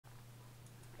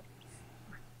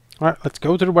Alright, let's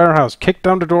go to the warehouse. Kick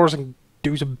down the doors and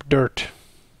do some dirt.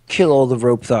 Kill all the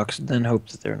rope thugs and then hope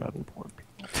that they're not important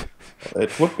people.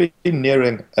 It would be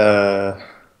nearing, it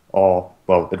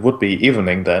would be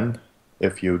evening then,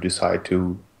 if you decide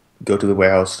to go to the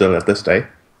warehouse still at this day.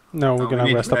 No, we're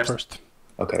gonna rest up first.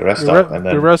 Okay, rest up and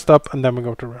then... We rest up and then we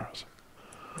go to the warehouse.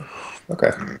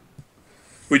 Okay.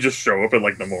 We just show up in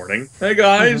like the morning. Hey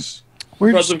guys!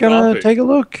 We're just gonna take a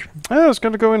look. Yeah, it's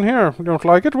gonna go in here. We don't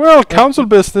like it. Well, council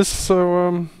business,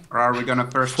 so... Or are we gonna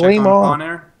first Flame check on on.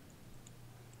 Connor?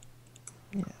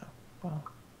 Yeah, well...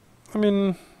 I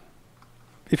mean...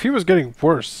 If he was getting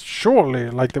worse, surely,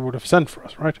 like, they would have sent for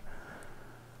us, right?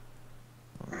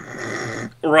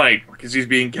 Right, because he's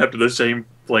being kept in the same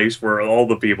place where all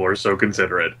the people are so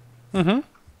considerate. Mm-hmm.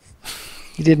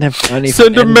 He didn't have money.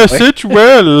 Send a message,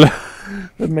 well!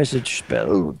 The message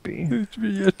spell would be... It'd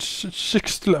be at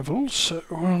 6th level, so...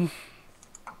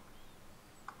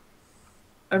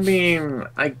 I mean,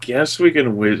 I guess we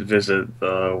can visit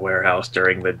the warehouse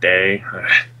during the day.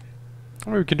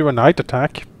 We can do a night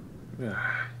attack.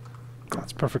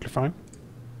 That's perfectly fine.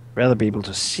 Rather be able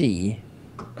to see.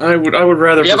 I would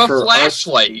rather We have prefer a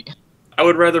flashlight. I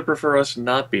would rather prefer us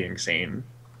not being seen.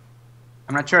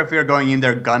 I'm not sure if we're going in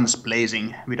there guns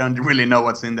blazing. We don't really know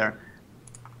what's in there.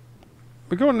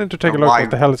 We're going in to take a look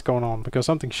what the hell is going on, because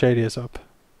something shady is up.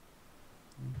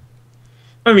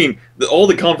 I mean, all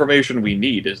the confirmation we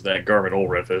need is that Garmin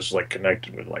Ulrith is like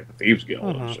connected with like the Thieves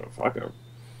Guild, so fuck it.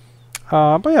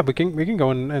 But yeah, we can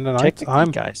go in the night.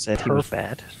 I'm guy said he was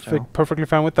bad. So. Perfectly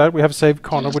fine with that. We have saved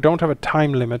Connor. We don't have a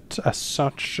time limit as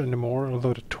such anymore,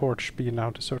 although the torch being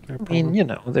out is certainly a problem. I mean, you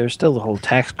know, there's still the whole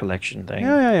tax collection thing.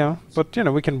 Yeah. But, you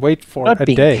know, we can wait for Not a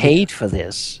being day. paid for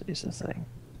this is the thing,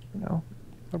 you know.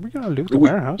 Are we going to loot the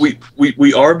warehouse?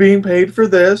 We are being paid for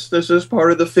this. This is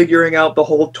part of the figuring out the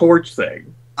whole torch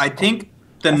thing. I think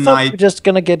the I thought night... we're just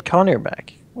gonna get Connor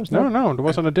back. No, there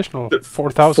was an additional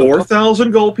 4,000.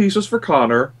 4,000 gold pieces for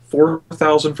Connor,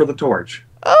 4,000 for the torch.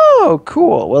 Oh,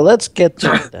 cool. Well, let's get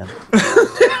to it then.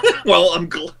 Well, I'm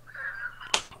glad.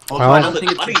 I don't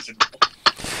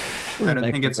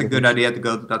think it's a good idea to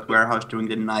go to that warehouse during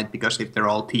the night, because if they're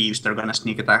all thieves, they're gonna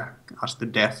sneak attack us to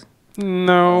death.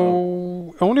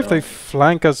 No, only if they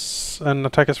flank us and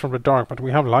attack us from the dark, but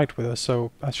we have light with us,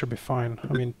 so that should be fine.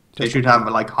 I mean, they should have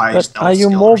like high but stealth. are you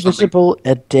more visible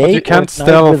at day or at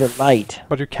night with a light?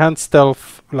 But you can't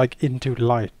stealth like into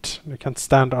light. You can't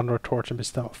stand under a torch and be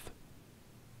stealth.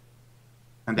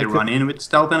 And they run in with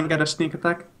stealth and get a sneak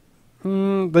attack?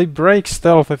 They break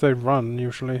stealth if they run,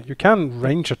 usually. You can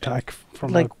range attack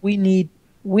from like we need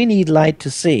light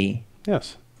to see.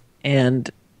 Yes.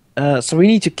 And so we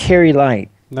need to carry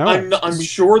light. No. I'm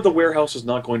sure the warehouse is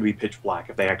not going to be pitch black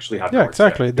if they actually have guards.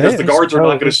 Exactly. Because the guards are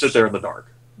not going to sit there in the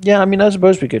dark. Yeah, I mean, I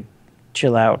suppose we could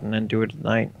chill out and then do it at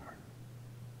night.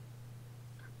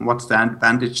 What's the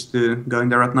advantage to going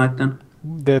there at night then?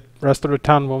 The rest of the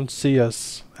town won't see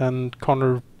us, and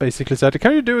Connor basically said,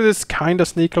 "Can you do this kind of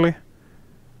sneakily?"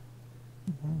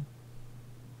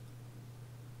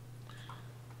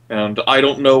 And I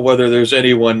don't know whether there's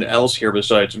anyone else here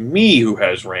besides me who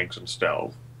has ranks in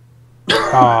stealth.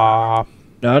 Ah,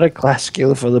 not a class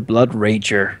skill for the Blood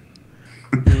Rager.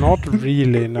 Not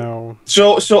really, no.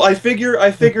 So I figure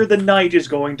the knight is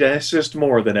going to assist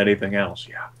more than anything else.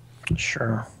 Yeah.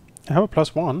 Sure. I have a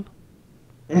 +1.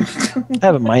 I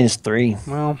have a -3.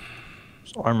 Well,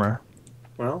 it's armor.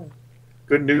 Well,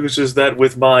 good news is that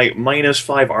with my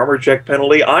 -5 armor check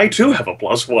penalty, I too have a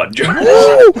 +1.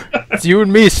 It's you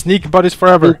and me, sneak buddies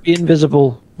forever. Be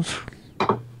invisible.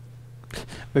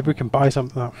 Maybe we can buy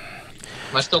something. No.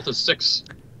 My stealth is 6.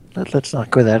 Let's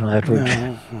not go that route.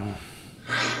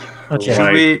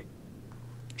 Okay.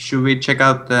 Should we check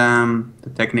out the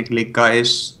Technic League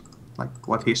guys, like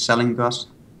what he's selling to us?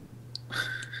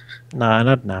 Nah,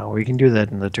 not now. We can do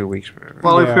that in the 2 weeks.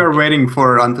 Well, if we're waiting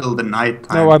for until the night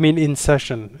time. No, I mean in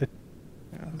session.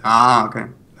 Okay.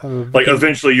 Like,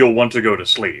 eventually you'll want to go to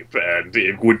sleep, and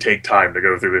it would take time to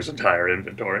go through this entire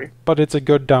inventory. But it's a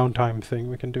good downtime thing.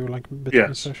 We can do like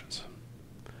between sessions.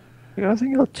 Yeah, I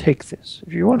think I'll take this.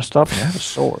 If you want to stop me, I have a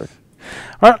sword.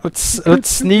 All right, let's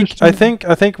sneak. I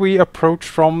think we approach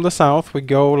from the south. We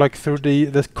go like through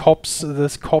the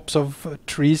copse of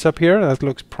trees up here. That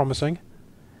looks promising.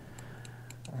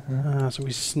 So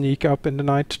we sneak up in the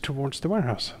night towards the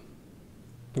warehouse,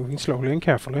 moving slowly and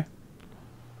carefully.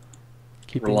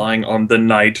 Relying on the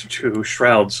night to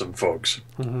shroud some folks.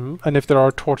 And if there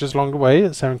are torches along the way,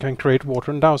 Saren can create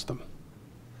water and douse them.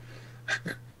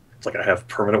 It's like I have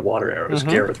permanent water arrows.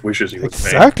 Gareth wishes he was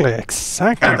Exactly.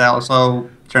 Can I also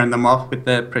turn them off with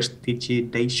the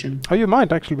prestidigitation? Oh, you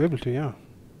might actually be able to, yeah.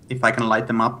 If I can light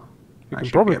them up. You I can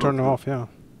should probably be able turn them to. off, yeah.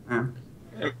 Yeah.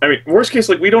 I mean, worst case,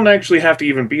 like, we don't actually have to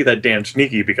even be that damn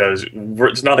sneaky because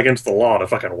it's not against the law to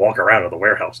fucking walk around in the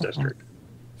warehouse district.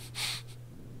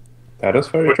 That is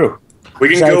very What? true. We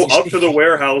can go Besides, up to the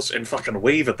warehouse and fucking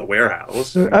wave at the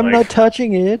warehouse. and, I'm like, not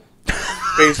touching it.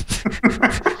 bas-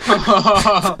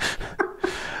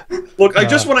 Look, I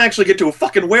just want to actually get to a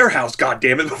fucking warehouse,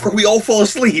 goddammit, before we all fall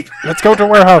asleep. Let's go to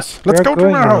warehouse. Let's We're go to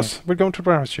going warehouse. We're going to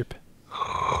warehouse ship.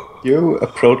 You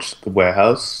approach the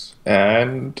warehouse,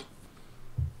 and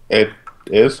it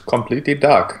is completely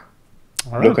dark.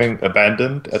 Alright. Looking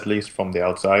abandoned, at least from the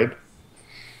outside.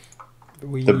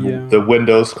 We, The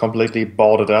windows completely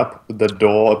boarded up. The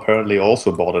door apparently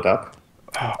also boarded up.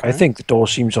 I think the door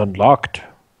seems unlocked.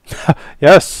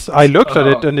 yes, I looked at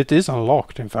it and it is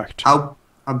unlocked, in fact. How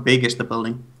big is the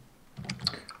building?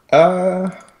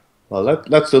 Well,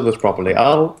 let's do this properly.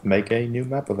 I'll make a new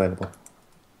map available.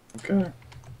 Okay.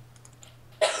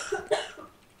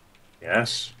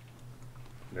 Yes.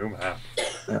 New map.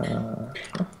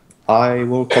 I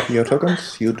will copy your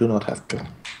tokens. You do not have to.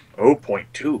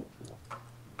 0.2.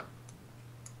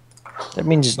 That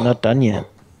means it's not done yet.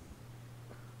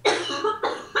 It's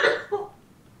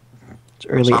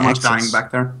early Someone's dying access.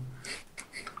 back there.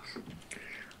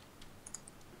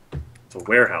 It's a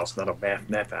warehouse, not a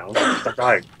meth house. Stop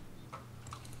dying.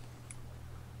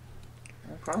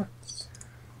 Okay.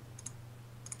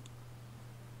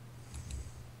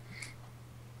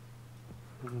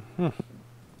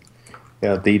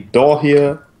 Yeah, the door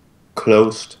here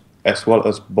closed, as well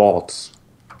as boards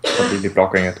completely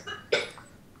blocking it.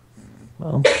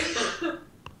 Well,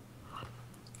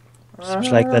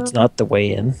 seems like that's not the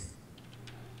way in.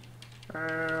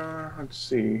 Let's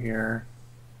see here.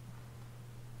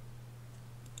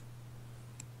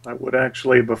 I would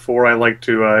actually, before I like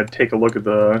to take a look at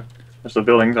the rest of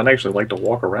the buildings, I'd actually like to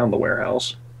walk around the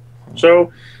warehouse.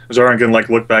 So, Zarin can like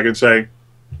look back and say,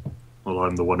 "Well,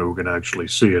 I'm the one who can actually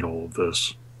see in all of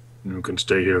this. You can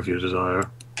stay here if you desire."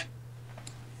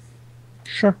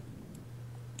 Sure.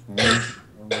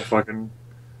 Fucking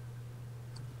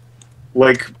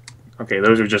like, okay,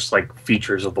 those are just like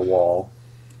features of the wall.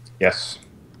 Yes.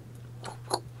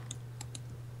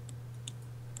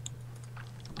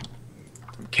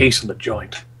 Case in the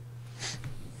joint.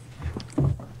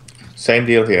 Same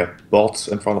deal here. Boards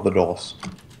in front of the doors.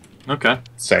 Okay.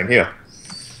 Same here.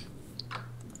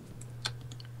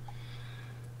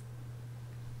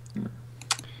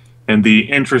 In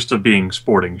the interest of being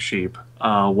sporting sheep,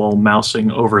 while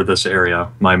mousing over this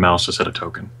area, my mouse has hit a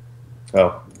token.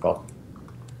 Oh, well.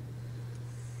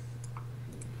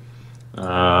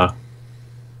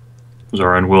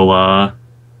 Zoran will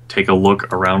take a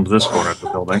look around this corner of the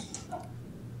building.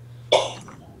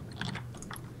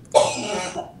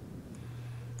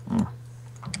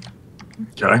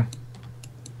 Okay.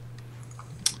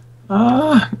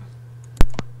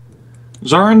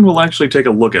 Zarin will actually take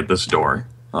a look at this door.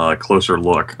 Closer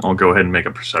look. I'll go ahead and make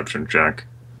a perception check.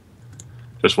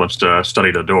 Just wants to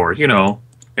study the door. You know,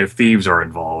 if thieves are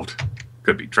involved,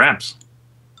 could be traps.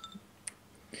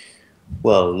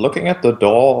 Well, looking at the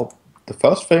door,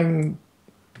 the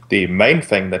main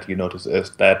thing that you notice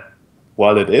is that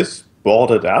while it is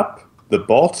boarded up, the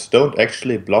boards don't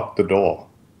actually block the door.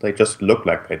 They just look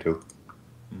like they do.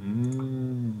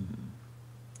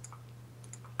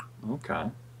 Okay.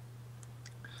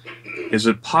 Is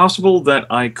it possible that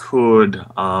I could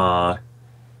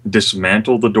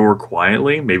dismantle the door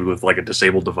quietly, maybe with like a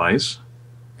disabled device?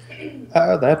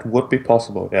 That would be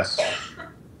possible, yes.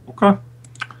 Okay.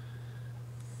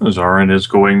 Zarin is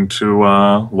going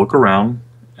to look around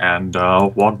and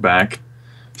walk back.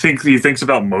 He thinks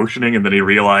about motioning, and then he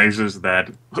realizes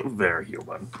that they're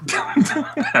human,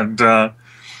 and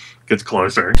gets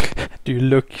closer. Do you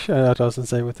look at us and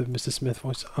say with the Mr. Smith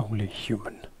voice, only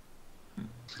human?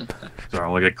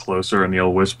 Zarin will get closer, and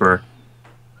he'll whisper,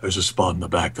 "There's a spot in the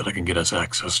back that I can get us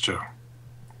access to.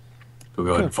 So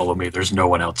go ahead and follow me. There's no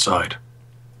one outside."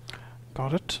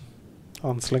 Got it.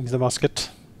 Unslings the musket.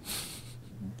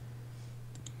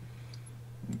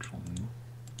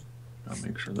 I'll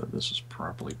make sure that this is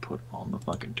properly put on the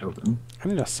fucking token. I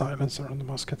need a silencer on the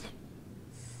musket.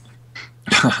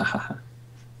 I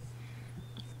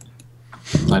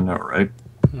know, right?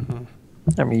 Mm-hmm.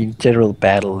 I mean, general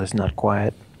battle is not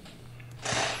quiet.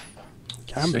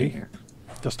 Can See be. here.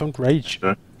 Just don't rage.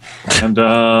 And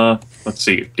let's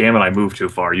see. Damn it, I moved too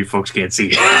far. You folks can't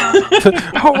see.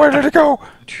 Oh, where did it go?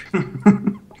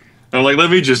 I'm like,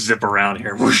 let me just zip around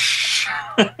here. Whoosh.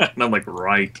 And I'm like,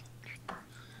 right.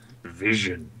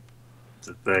 Vision. It's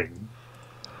a thing.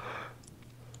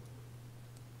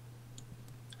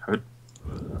 Hurt.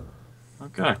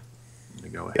 Okay. Let me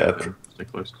go ahead Yeah. and stay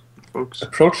close. folks.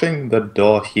 Approaching the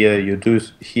door here, you do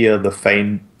hear the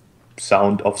faint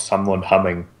sound of someone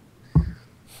humming.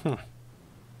 What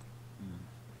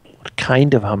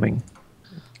kind of humming?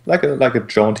 Like a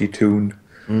jaunty tune.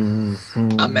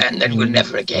 A man that will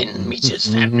never again meet his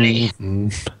family.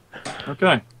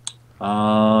 Okay.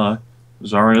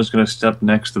 Zarin is going to step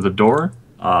next to the door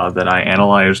that I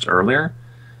analyzed earlier,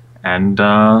 and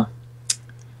a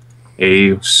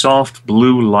soft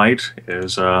blue light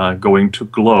is going to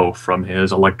glow from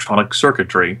his electronic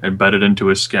circuitry embedded into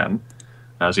his skin.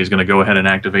 So he's going to go ahead and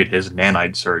activate his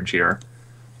nanite surge here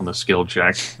on the skill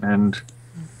check, and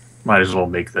might as well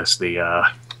make this the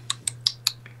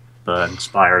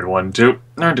inspired one too.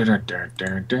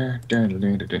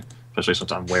 Especially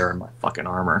since I'm wearing my fucking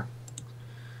armor.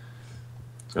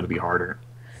 It's gonna be harder.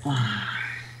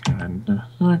 And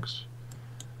next.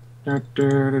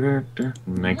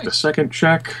 Make the second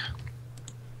check.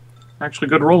 Actually,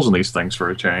 good rolls in these things for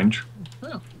a change.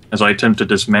 Yeah. As I attempt to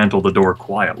dismantle the door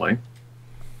quietly.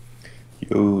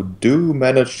 You do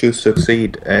manage to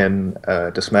succeed in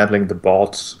dismantling the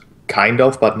bolts, kind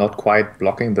of, but not quite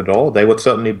blocking the door. They would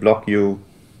certainly block you.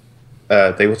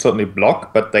 They would certainly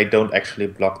block, but they don't actually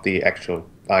block the actual.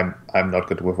 I'm not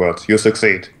good with words. You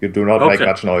succeed. You do not make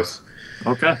much noise.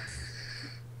 Okay.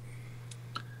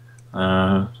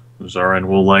 Zarin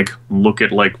will look at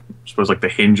suppose the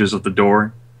hinges of the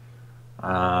door.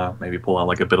 Maybe pull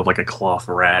out a bit of a cloth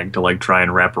rag to try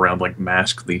and wrap around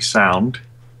mask the sound.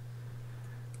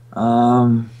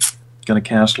 Gonna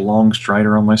cast Long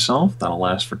Strider on myself. That'll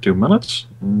last for 2 minutes,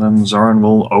 and then Zarin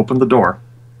will open the door.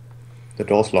 The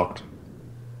door's locked.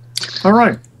 All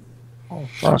right. Oh,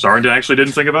 fuck. Zarin actually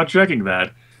didn't think about checking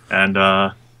that, and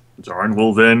Zarin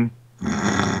will then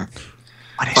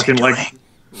What is fucking he doing?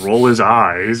 roll his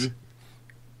eyes.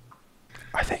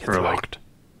 I think it's Or, locked.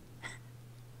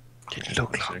 Didn't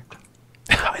look locked.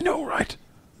 I know, right?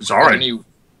 Zarin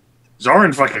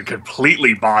fucking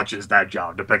completely botches that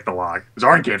job to pick the lock.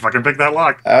 Zarin can't fucking pick that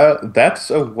lock. That's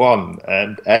a 1,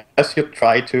 and as you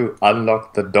try to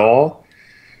unlock the door,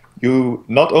 you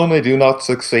not only do not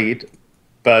succeed,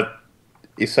 but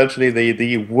essentially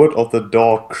the wood of the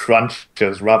door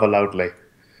crunches rather loudly.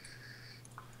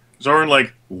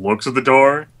 Zarin looks at the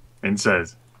door and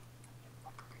says,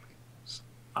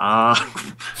 I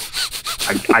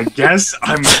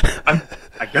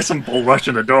guess I'm bull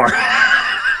rushing the door.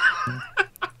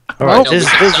 All right, no,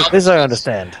 this I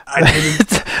understand. I didn't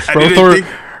think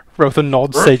Rother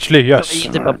nods sagely, yes.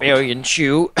 The barbarian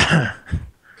shoe. I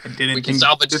didn't We can think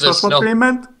salvage this this, was what no. they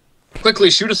meant. Quickly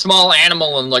shoot a small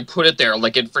animal and put it there, it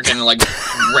freaking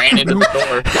ran into the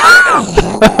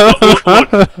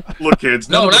door. look, kids.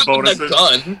 No, None of the not with the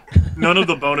bonuses. gun. None of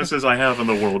the bonuses I have in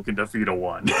the world can defeat a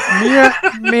 1.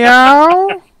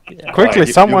 Meow. Quickly, Right,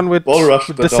 you someone with bull rush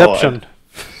the door, deception.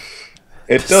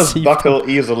 It does Deceived. buckle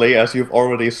easily, as you've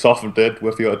already softened it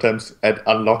with your attempts at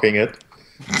unlocking it.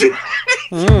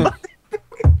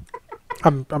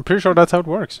 I'm pretty sure that's how it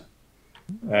works.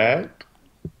 And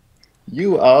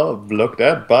you are looked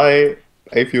at by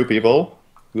a few people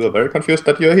who are very confused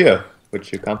that you're here,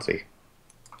 which you can't see.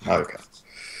 Now you can.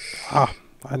 Ah,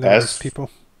 I know Yes. these people.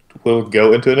 We'll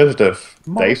go into initiative.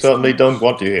 They certainly don't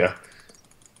want you here.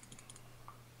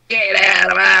 Get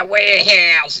out of my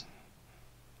warehouse!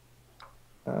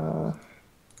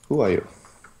 Who are you?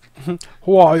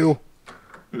 Who are you?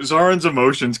 Zarin's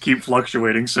emotions keep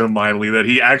fluctuating so mildly that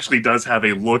he actually does have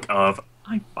a look of,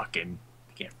 I fucking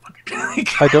can't fucking.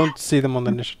 I don't see them on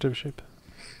the initiative sheet.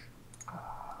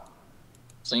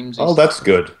 Seems Oh, that's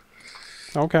good.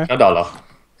 Okay. $1.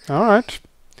 Alright.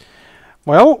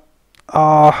 Well,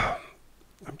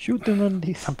 Shoot them on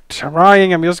these. I'm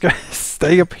trying. I'm just gonna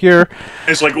stay up here.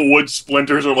 It's wood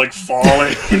splinters are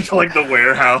falling into the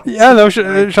warehouse. Yeah, no,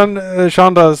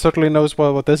 Shonda certainly knows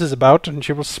what this is about, and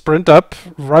she will sprint up,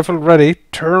 rifle ready,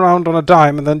 turn around on a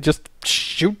dime, and then just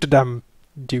shoot the damn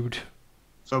dude.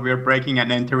 So we are breaking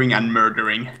and entering and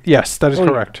murdering Yes, that is Oh,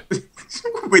 correct.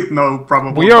 with no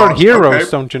probable We are cause. heroes,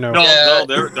 Okay. don't you know? No,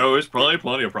 there is probably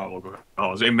plenty of probable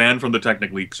cause. A man from the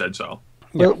Technic League said so.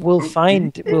 We'll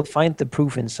find the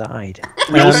proof inside.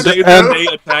 We'll And- say and- that they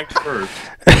attacked first.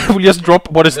 We'll just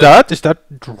drop. What is that? Is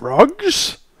that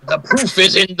drugs? The proof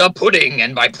is in the pudding,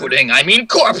 and by pudding I mean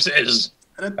corpses!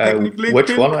 Technically,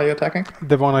 Which one are you attacking?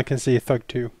 The one I can see, Thug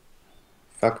 2.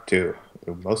 Fuck 2.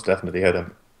 You most definitely hit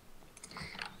him.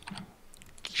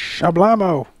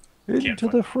 Shablamo. Into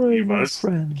the fray, my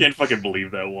friend. Can't fucking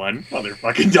believe that one.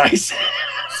 Motherfucking dice.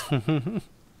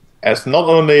 As not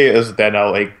only is there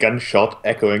now a gunshot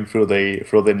echoing through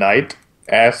the night,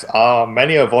 as are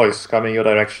many a voice coming your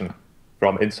direction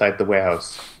from inside the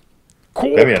warehouse.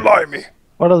 Cool, Come here. blimey.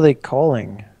 What are they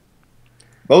calling?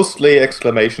 Mostly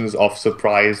exclamations of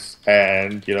surprise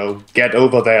and, get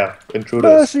over there,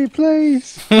 intruders. Mercy,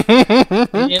 please.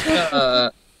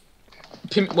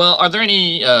 Well, are there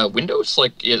any windows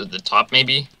like at the top?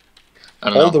 Maybe. I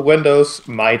don't know. All the windows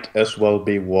might as well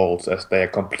be walls, as they are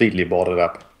completely boarded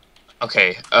up.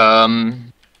 Okay.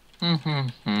 I'm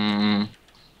kind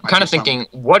of thinking,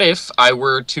 what if I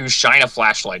were to shine a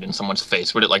flashlight in someone's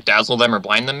face? Would it like dazzle them or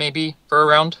blind them maybe for a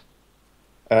round?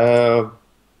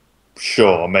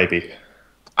 Sure, maybe.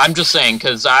 I'm just saying,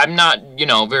 because I'm not,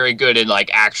 very good at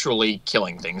like actually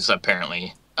killing things,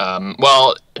 apparently.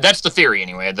 Well, that's the theory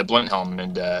anyway. The Blunt Helm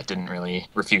didn't really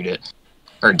refute it.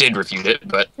 Or did refute it,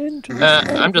 but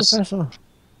I'm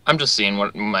just seeing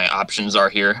what my options are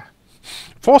here.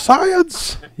 For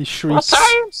science! He shrieks. For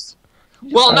science!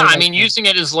 Well, no, I mean, using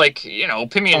it as, like,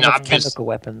 Pimian, chemical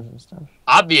weapons and stuff.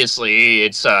 Obviously,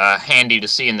 it's handy to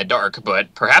see in the dark,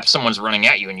 but perhaps someone's running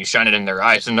at you and you shine it in their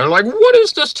eyes and they're like, what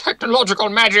is this technological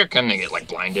magic? And they get, like,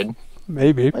 blinded.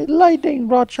 Maybe. My lightning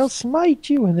rod shall smite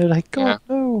you, and they're like, God,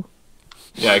 no.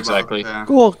 Yeah, exactly.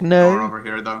 God, no. Over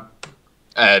here, though.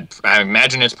 I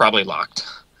imagine it's probably locked.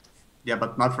 Yeah,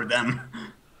 but not for them.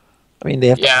 I mean, they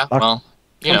have to well,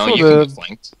 you sure can get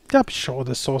flanked. Yeah, I'm sure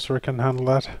the sorcerer can handle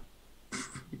that.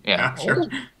 Yeah, sure.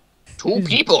 Two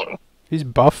people. He's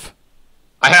buff.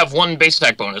 I have one base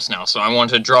attack bonus now, so I want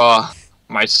to draw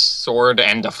my sword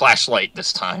and a flashlight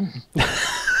this time.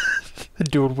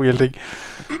 Dual wielding.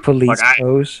 Police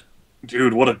pose.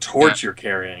 Dude, what a torch you're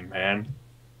carrying, man.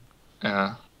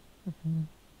 Yeah.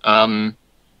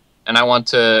 And I want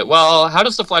to... Well, how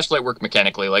does the flashlight work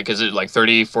mechanically? Like, is it like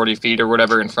 30, 40 feet or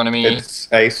whatever in front of me? It's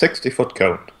a 60-foot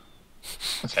cone.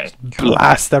 Okay.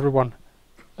 Blast everyone.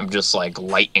 I'm just like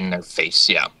light in their face,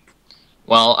 yeah.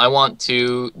 Well, I want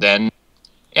to then,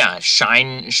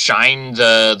 shine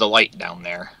the light down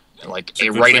there, like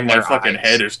right in their fucking eyes.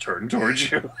 head is turned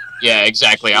towards you. Yeah,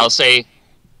 exactly. I'll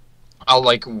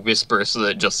like whisper so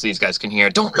that just these guys can hear.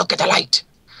 Don't look at the light,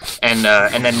 and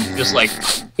then just like.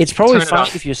 It's probably turn it fine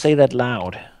off. if you say that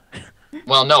loud.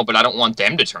 Well, no, but I don't want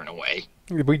them to turn away.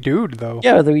 We do, though.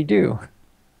 Yeah, we do.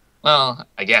 Well,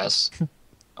 I guess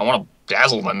I want to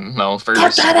dazzle them though first.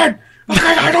 God damn it!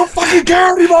 I don't fucking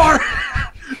care anymore!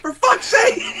 For fuck's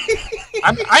sake!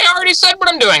 I already said what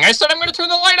I'm doing. I said I'm going to turn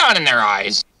the light on in their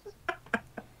eyes.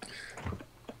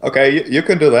 Okay, you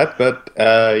can do that, but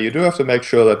you do have to make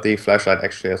sure that the flashlight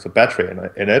actually has a battery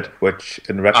in it, which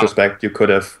in retrospect you could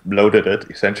have loaded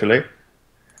it, essentially.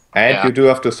 And you do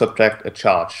have to subtract a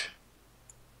charge.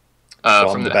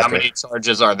 From how many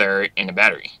charges are there in a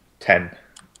battery? 10.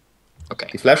 Okay.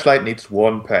 The flashlight needs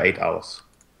 1 per 8 hours.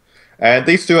 And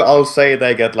these two, I'll say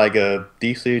they get like a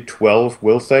DC 12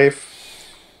 will save.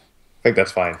 I think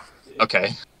that's fine.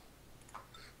 Okay.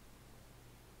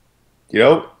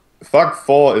 Fog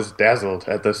 4 is dazzled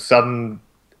at the sudden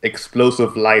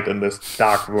explosive light in this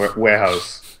dark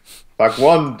warehouse. Fog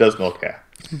 1 does not care.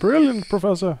 Brilliant,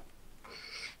 Professor.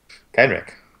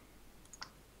 Kenrick.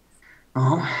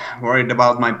 Oh, worried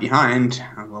about my behind.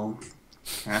 I will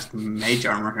cast mage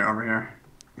armor over here.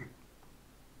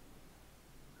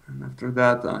 And after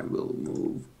that, I will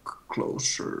move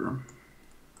closer.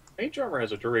 Mage armor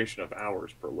has a duration of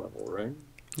hours per level, right?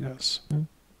 Yes.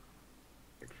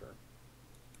 Make sure.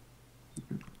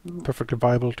 Perfectly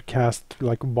viable to cast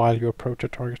like while you approach a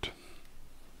target.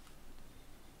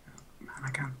 Man, I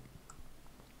can't.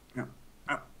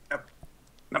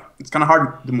 No, it's kind of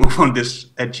hard to move on this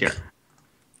edge here.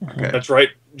 Okay. That's right.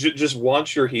 Just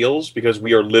watch your heels, because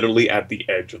we are literally at the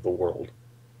edge of the world.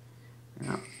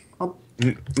 Yeah.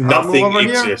 Nothing over here.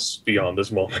 exists beyond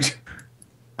this moment.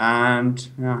 And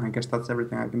yeah, I guess that's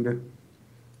everything I can do.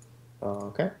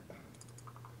 Okay.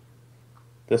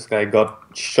 This guy got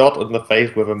shot in the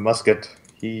face with a musket.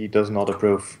 He does not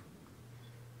approve.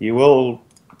 He will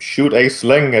shoot a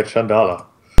sling at Chandala.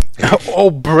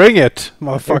 Oh, bring it, They're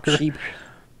motherfucker. cheap.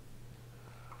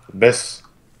 Miss.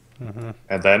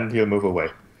 And then he'll move away.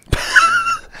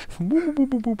 Boop, boop,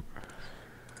 boop, boop.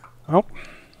 Oh.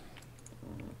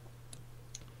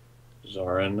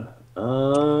 Zarin.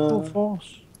 Full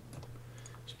force.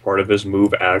 As part of his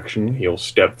move action, he'll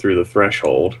step through the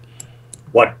threshold.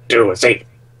 What do I say?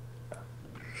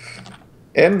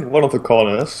 In one of the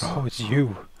corners, Oh, it's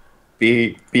you.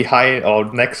 behind or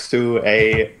next to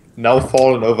a now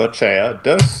fallen over chair,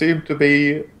 does seem to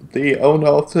be the owner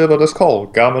of Silver's Call,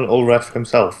 Garmin Ulref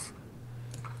himself.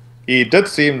 He did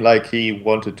seem like he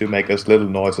wanted to make as little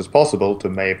noise as possible to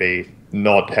maybe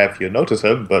not have you notice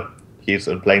him, but he's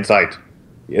in plain sight.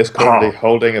 He is currently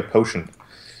holding a potion.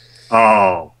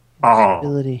 Oh.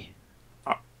 Ability.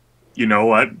 You know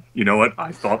what?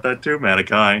 I thought that too,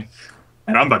 Manikai.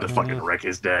 and I'm about to fucking wreck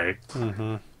his day.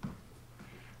 Mm-hmm.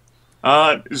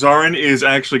 Zarin is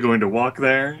actually going to walk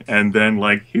there, and then,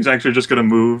 like, he's actually just going to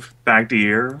move back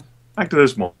to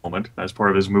this moment, as part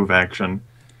of his move action.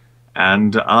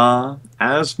 And,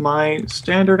 as my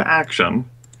standard action,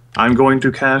 I'm going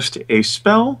to cast a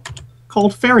spell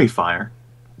called Fairy Fire.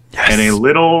 Yes. And a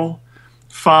little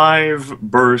 5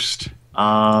 burst,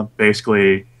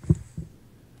 basically...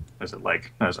 Is it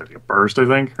like a burst, I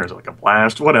think? Or is it like a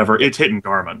blast? Whatever. It's hitting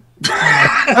Garmin.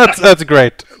 that's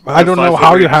great. I don't know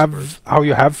how you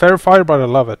have Fair Fire, but I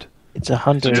love it. It's a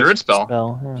hunter. It's a druid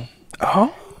spell. Yeah.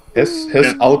 Oh.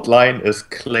 His outline is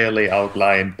clearly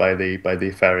outlined by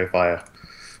the fairy fire.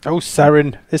 Oh,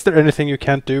 Sarin, is there anything you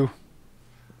can't do?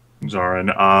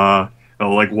 Zarin, I'll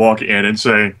like walk in and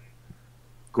say,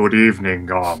 "Good evening,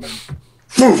 Garmin."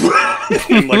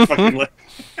 And, like, fucking, like...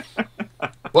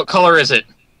 What color is it?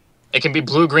 It can be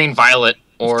blue, green, violet,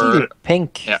 or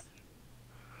pink. Yeah.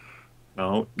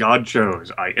 No, God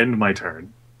chose. I end my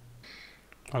turn.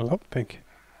 I love pink.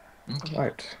 Okay.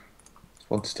 Right.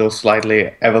 One still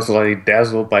ever slightly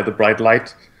dazzled by the bright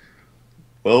light.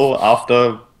 Will,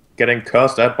 after getting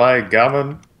cursed at by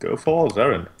Gammon, go for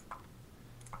Zarin.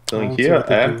 Going here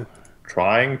and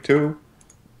trying to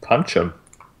punch him.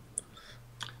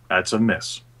 That's a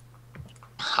miss.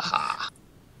 Haha.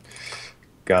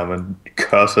 Garmin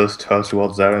curses, turns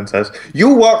towards Zarin and says, "You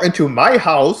walk into my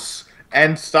house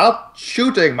and start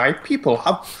shooting my people.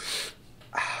 How..."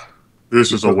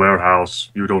 This is a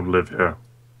warehouse. You don't live here.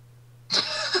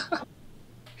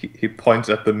 He points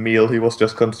at the meal he was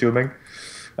just consuming,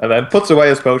 and then puts away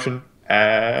his potion,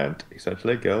 and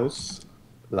essentially goes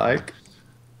like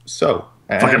so.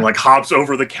 And Fucking like hops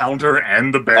over the counter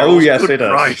and the barrels. Oh, yes, Good it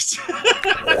does. Christ.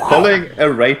 pulling a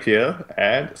rapier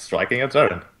and striking at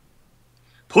Zarin.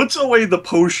 Puts away the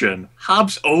potion,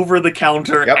 hops over the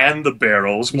counter Yep. and the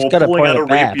barrels He's while got a pulling point out a of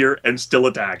bad. rapier and still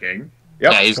attacking.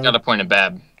 Yep. Yeah, he's got a point of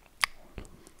bab.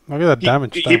 Look at that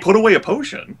damage. He put away a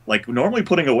potion. Like, normally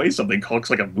putting away something looks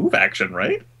like a move action,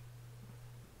 right?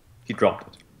 He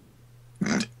dropped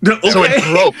it. No, So okay. it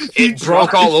broke. He It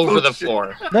broke dropped all his over the potion.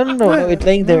 floor. No, it's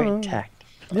laying there intact.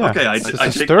 Yeah, Okay, it's I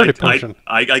a take- sturdy I potion.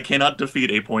 I cannot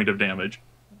defeat a point of damage.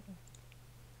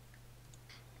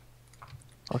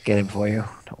 I'll get him for you.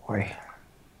 Don't worry.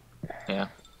 Yeah.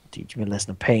 Teach me a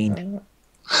lesson of pain.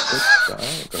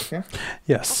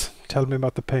 Yes, tell me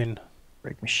about the pain.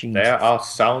 Break machines. There are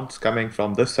sounds coming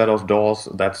from this set of doors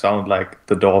that sound like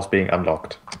the doors being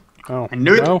unlocked. Oh, I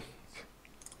knew it. no.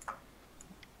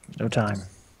 No time.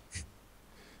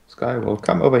 This guy will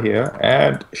come over here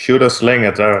and shoot a sling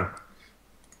at Zarin.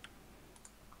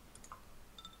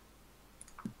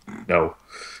 No.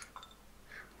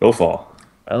 Go for.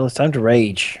 Well, it's time to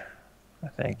rage, I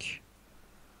think.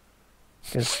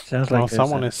 Because it sounds like Well, there's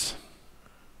someone a is.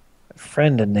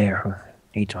 friend in there who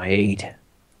needs my aid.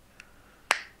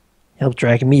 Helped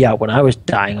dragging me out when I was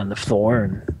dying on the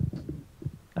floor,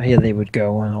 and here they would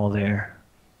go and all their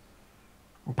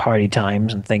party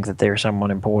times and think that they're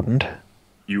someone important.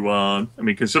 You, I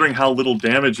mean, considering how little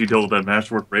damage you dealt with that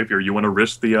masterwork rapier, you want to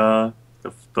risk the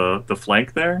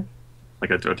flank there?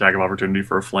 Like an attack of opportunity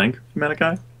for a flank,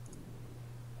 Manikai?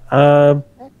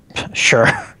 Sure.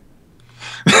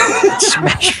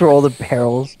 Smash for all the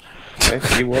barrels.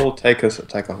 Okay, he will take his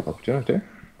attack of opportunity.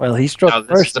 Well, he struck Now,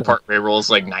 this is first. the part where he rolls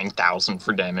like 9,000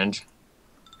 for damage.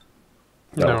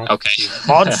 No. Okay.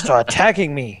 Monster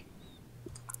attacking me.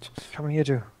 Coming here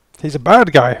too. He's a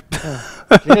bad guy.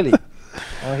 Clearly.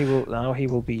 Now he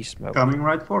will be smoked. Coming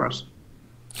right for us.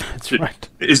 That's right.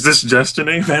 Is this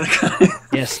destiny, Manikai?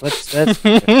 Yes, let's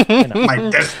you know. My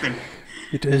destiny.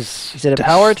 It is. Is it a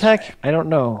power attack? I don't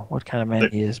know what kind of man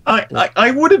he is. But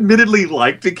I would admittedly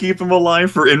like to keep him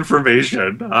alive for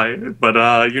information.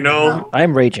 But you know,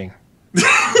 I'm raging.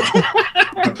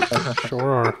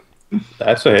 Sure.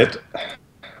 That's a hit.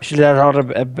 She let out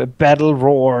a battle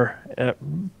roar,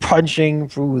 punching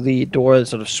through the door,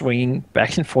 sort of swinging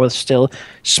back and forth still,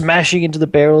 smashing into the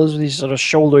barrels with his sort of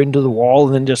shoulder into the wall,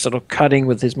 and then just sort of cutting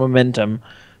with his momentum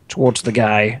towards the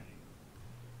guy.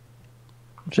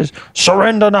 It says,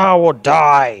 "Surrender now or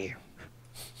die!"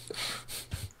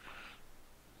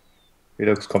 He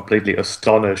looks completely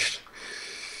astonished.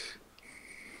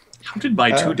 how did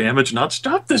my 2 damage not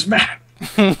stop this man?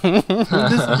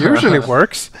 This usually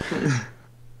works.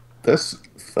 This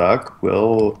thug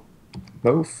will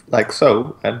move like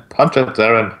so and punch at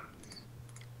Zarin.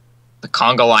 The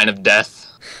conga line of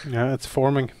death. Yeah, it's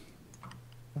forming.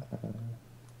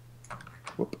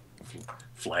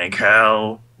 Flank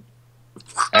hell.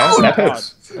 And that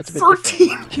hits. That's a bit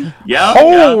 13. Yeah.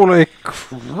 Holy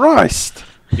Christ!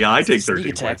 Yeah, I take Sneak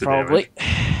 13 attack, points of probably.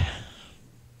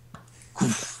 damage.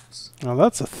 Now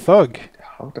that's a thug.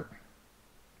 How the...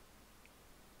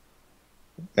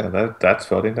 Yeah, that's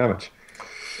 14 damage.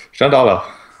 Chandala.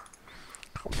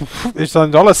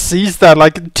 Sandala sees that,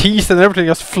 like teeth and everything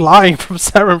is flying from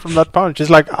Saren from that punch. It's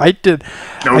like I can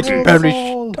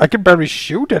barely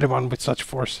shoot anyone with such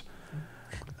force.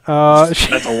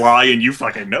 That's a lie, and you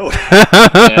fucking know it.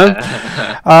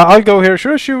 I'll go here.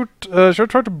 Should I shoot? Should I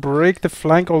try to break the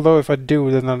flank? Although if I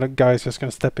do, then the guy's just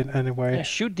gonna step in anyway. Yeah,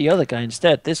 shoot the other guy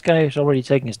instead. This guy is already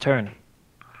taking his turn.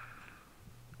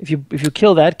 If you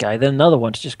kill that guy, then another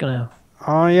one's just gonna.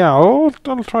 Yeah. I'll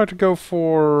try to go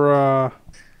for.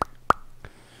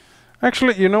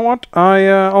 Actually, you know what?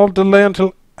 I'll delay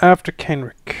until after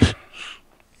Kenrick.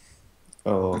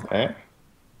 Okay.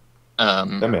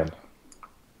 Um, Come in.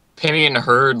 Pimian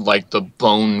heard like the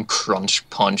bone crunch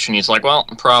punch, and he's like, "Well,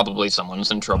 probably someone's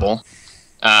in trouble."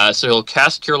 So he'll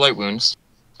cast Cure Light Wounds,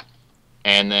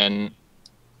 and then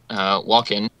walk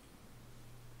in.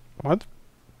 What?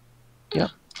 Yeah.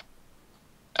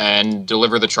 And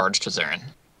deliver the charge to Zarin.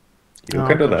 You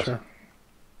can do okay, that. sure.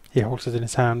 He holds it in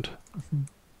his hand.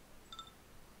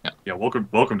 Yeah, welcome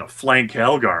to Flank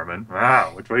Hell, Garmin.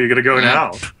 Wow, which way are you gonna go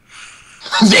now?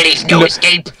 There is no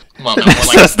escape. Well, no, more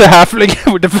like That's the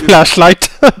halfling with the flashlight.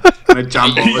 I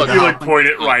jump over You the like point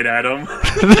it right at him.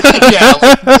 yeah.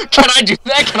 Like, can I do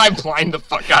that? Can I blind the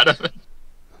fuck out of it?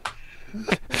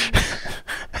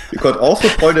 You could also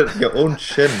point at your own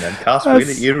chin and cast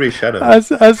really eerie shadow. as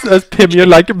Pimian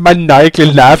like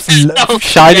maniacally laughs,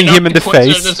 shining him in the he points at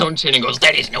face. his own chin and goes,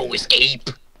 "There is no escape."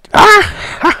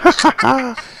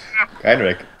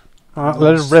 Henrik.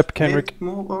 Let it rip, Kenrick.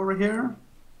 Move over here.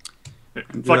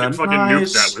 Fucking Nice.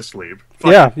 nuke that with sleep.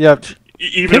 Yeah, yeah.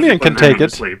 Even if Pimian you can put take them it.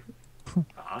 to sleep.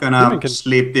 Gonna can-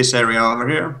 sleep this area over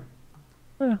here.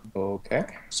 Okay.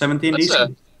 17 That's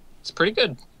DC. it's pretty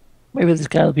good. Maybe this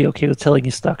guy will be okay with telling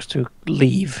his stocks to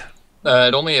leave.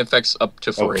 It only affects up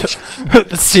to 4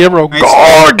 HP. 0 It's-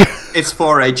 GOG! It's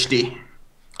 4 HD.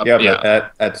 Yeah,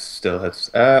 but that still hits.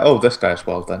 Oh, this guy as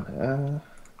well then.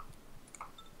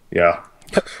 Yeah.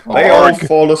 They all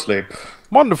fall asleep.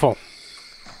 Wonderful.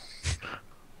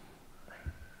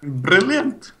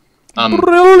 Brilliant.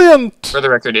 Brilliant! For the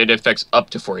record, it affects up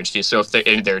to 4 HD, so if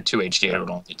they're 2 HD, it would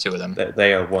only be 2 of them.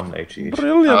 They are 1 HE each.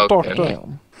 Brilliant, Okay.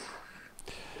 Doctor.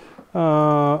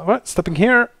 Right, stepping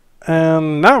here,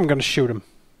 and now I'm gonna shoot him.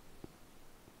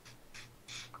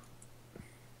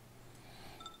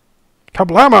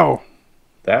 Kablamo!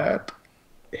 That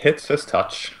hits his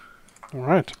touch.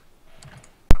 Alright.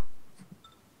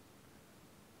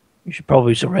 You should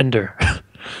probably surrender.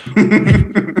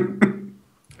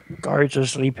 Guards are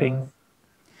sleeping.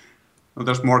 Oh,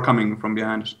 there's more coming from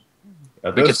behind us.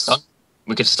 We could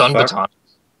stun Fuck. baton.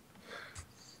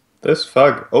 This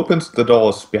thug opens the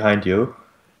doors behind you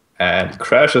and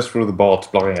crashes through the boards,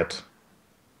 blocking it.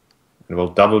 And will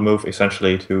double move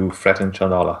essentially to threaten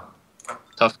Chandala.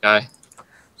 Tough guy.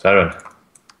 Saren.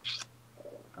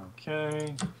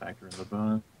 Okay, factor in the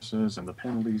bonuses and the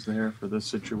penalties there for this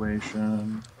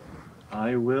situation.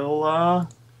 I will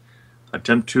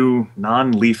attempt to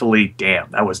non-lethally. Damn,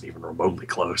 that wasn't even remotely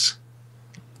close.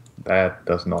 That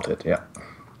does not hit, yeah.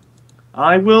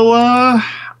 I will.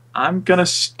 I'm gonna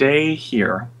stay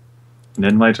here and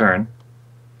end my turn.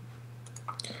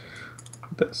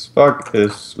 This thug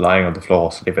is lying on the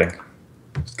floor, sleeping.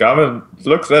 Scarman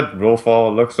looks at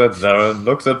Rolfar, looks at Zarin,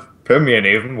 looks at Pimian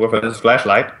even with his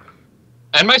flashlight,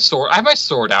 And my sword. I have my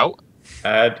sword out.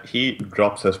 and he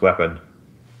drops his weapon.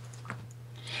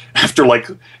 After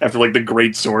the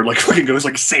great sword fucking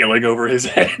goes sailing over his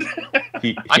head.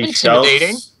 I'm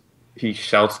intimidating. He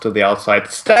shouts to the outside,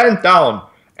 "Stand down!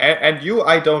 And you,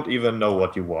 I don't even know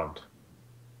what you want."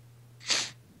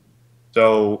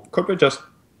 So, could we just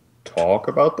talk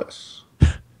about this?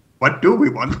 What do we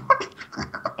want?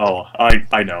 Oh,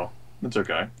 I know. It's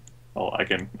okay. Oh, I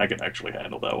can actually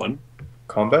handle that one.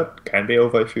 Combat can be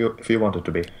over if you want it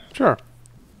to be. Sure.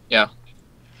 Yeah.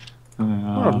 We're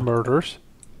not murderers.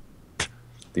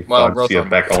 The Well, thugs here Rotham.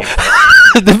 back off.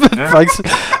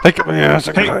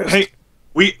 Hey,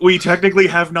 we technically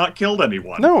have not killed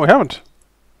anyone. No, we haven't.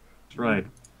 That's right.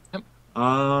 Yep.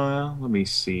 Let me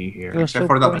see here. Except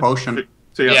for that potion.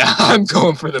 So Yeah, I'm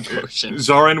going for the potion.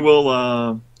 Zarin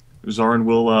will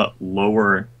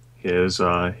lower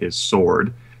his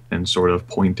sword and sort of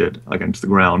point it against the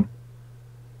ground.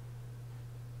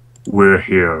 We're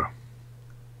here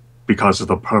because of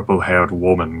the purple-haired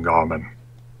woman, Garmin.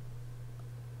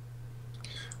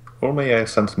 Roll me a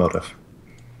sense motive.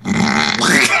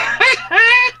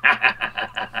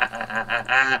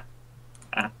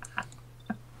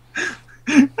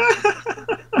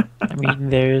 I mean,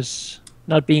 there's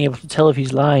not being able to tell if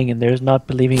he's lying, and there's not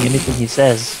believing anything he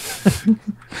says.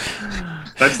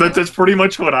 That's pretty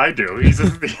much what I do. He's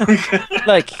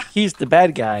Like he's the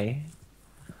bad guy.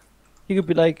 He could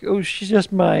be like, "Oh, she's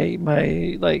just my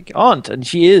like aunt," and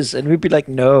she is, and we'd be like,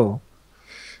 "No,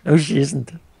 no, she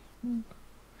isn't."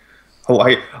 Oh,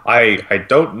 I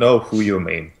don't know who you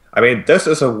mean. I mean, this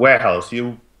is a warehouse.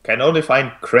 You can only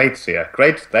find crates here.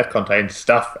 Crates that contain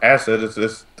stuff, as it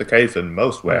is the case in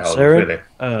most warehouses, Saren, really.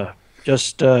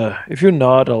 just if you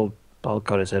nod, I'll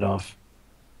cut his head off.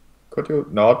 Could you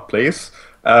nod, please?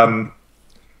 I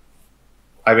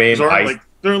mean,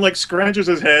 Zoran scratches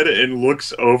his head and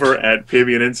looks over at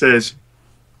Pibian and says,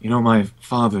 "You know, my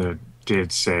father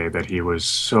did say that he was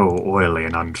so oily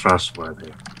and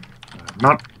untrustworthy.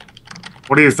 Not.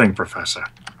 What do you think, Professor?"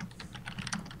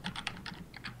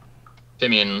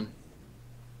 Pimian,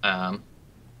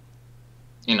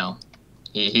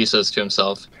 he says to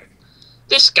himself,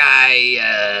 "This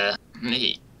guy,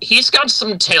 he's got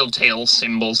some telltale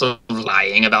symbols of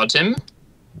lying about him.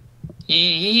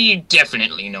 He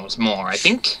definitely knows more, I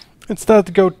think." It's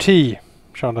that goatee,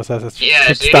 Shonda says.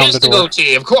 Yes, it is the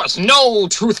goatee, of course. No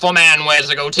truthful man wears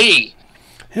a goatee.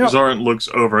 Yeah. Zoran looks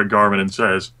over at Garmin and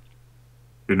says,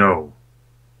 "You know,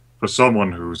 for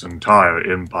someone whose entire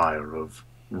empire of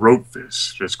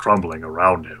Ropefish is crumbling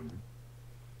around him,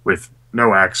 with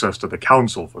no access to the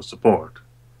council for support,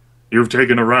 you've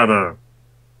taken a rather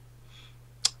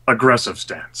aggressive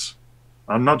stance.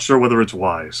 I'm not sure whether it's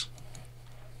wise."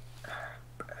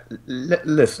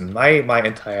 listen, my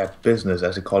entire business,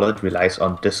 as you call it, relies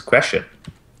on discretion,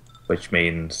 which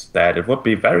means that it would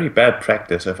be very bad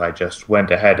practice if I just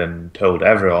went ahead and told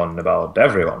everyone about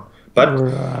everyone. But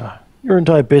your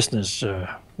entire business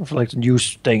reflects on you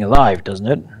staying alive, doesn't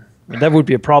it? I mean, that would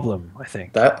be a problem, I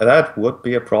think. that would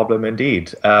be a problem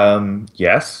indeed.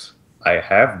 Yes, I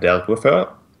have dealt with her.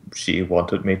 She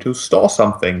wanted me to store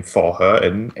something for her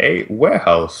in a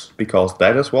warehouse, because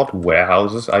that is what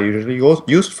warehouses are usually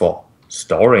used for.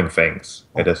 Storing things.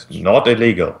 It is not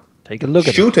illegal. Take a look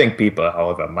at it. Shooting people,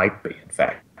 however, might be, in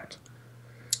fact.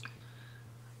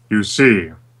 You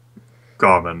see,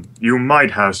 Garmin, you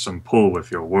might have some pull with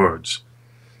your words.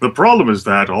 The problem is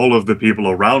that all of the people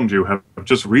around you have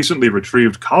just recently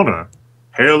retrieved Connor,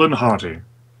 hale and hearty,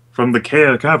 from the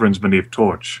caverns beneath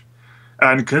Torch.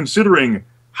 And considering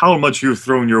how much you've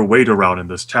thrown your weight around in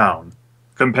this town,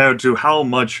 compared to how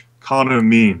much Connor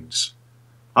means,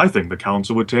 I think the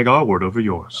council would take our word over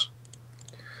yours.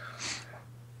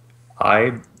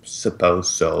 I suppose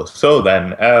so. So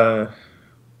then,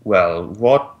 well,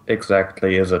 what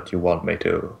exactly is it you want me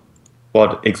to...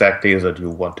 What exactly is it you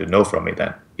want to know from me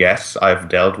then? Yes, I've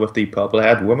dealt with the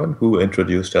purple-haired woman who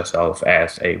introduced herself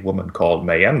as a woman called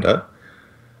Mayenda.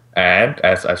 And,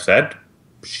 as I said,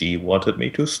 she wanted me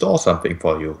to store something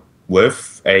for you,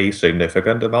 with a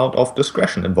significant amount of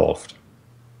discretion involved.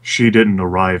 She didn't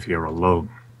arrive here alone.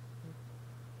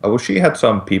 Oh, she had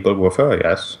some people with her,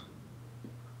 yes.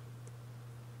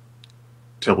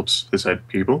 Tilts his head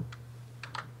people.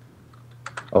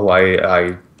 Oh,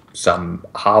 I some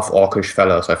half-orcish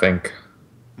fellows, I think.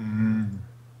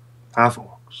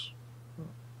 Half-orcs.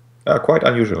 Quite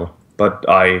unusual. But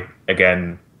I,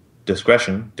 again,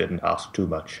 discretion, didn't ask too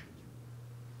much.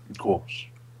 Of course.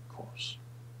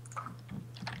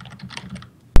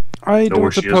 I Know don't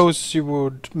where she is? suppose you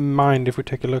would mind if we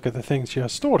take a look at the things she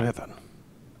has stored here then.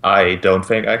 I don't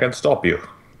think I can stop you.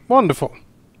 Wonderful.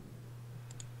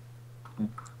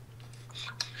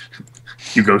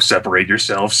 You go separate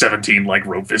yourself, 17 like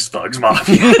Ropefish thugs,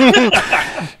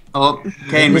 Mafia. Oh,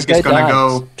 Kane This is guy gonna dies.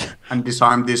 go and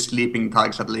disarm these sleeping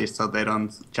thugs at least, so they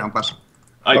don't jump us.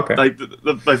 Okay.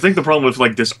 I think the problem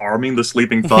with disarming the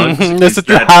sleeping thugs Is is that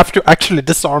you that have to actually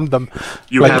disarm them.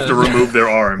 you like- have to remove their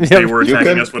arms. Yeah. They were You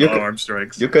attacking can- us with you can- unarmed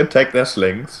strikes. You can take their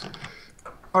slings.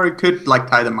 Or you could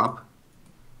tie them up.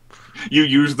 You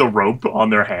use the rope on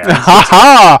their hands. Ha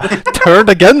ha! Turned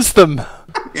against them.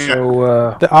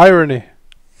 So, The irony.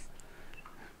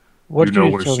 what You do know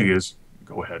you where tell she them? is.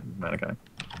 Go ahead, Manikai.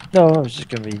 No, I was just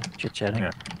gonna be chit-chatting.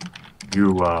 Yeah.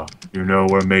 You know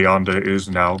where Mayanda is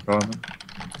now, Garmin?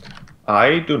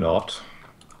 I do not.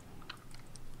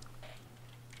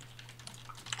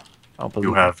 I'll believe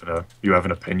You have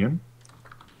an opinion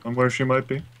on where she might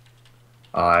be?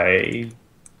 I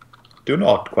do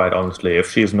not, quite honestly. If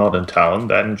she's not in town,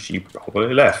 then she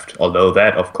probably left. Although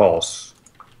that, of course,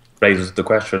 raises the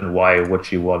question, why would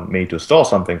she want me to store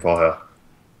something for her?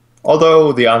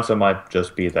 Although the answer might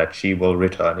just be that she will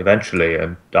return eventually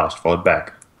and ask for it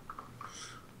back.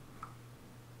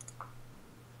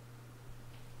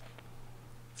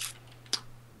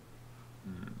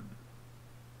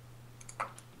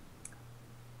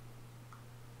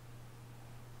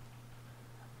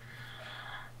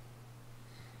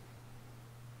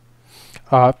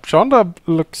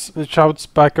 Shonda shouts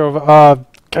back over.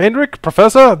 Kendrick,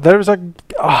 Professor, there's a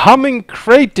humming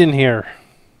crate in here.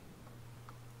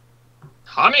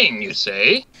 Humming, you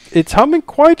say? It's humming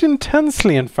quite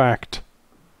intensely, in fact.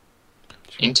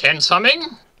 Intense humming?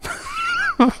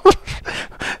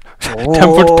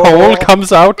 Tempered pole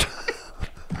comes out.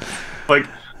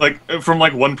 Like from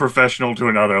like one professional to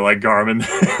another, like Garmin,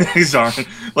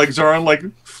 Zarin like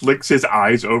flicks his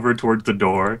eyes over towards the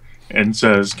door and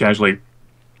says casually,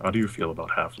 "How do you feel about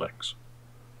halflings?"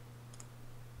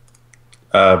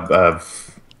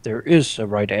 There is a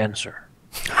right answer.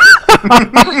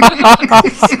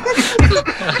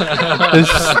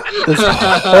 This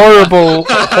horrible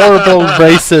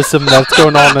racism that's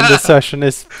going on in this session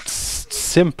is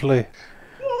simply.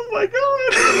 Oh my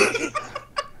god!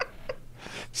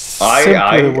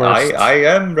 I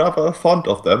am rather fond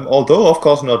of them, although of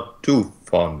course not too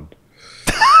fond.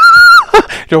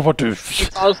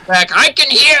 Back. I can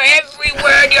hear every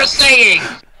word you're saying.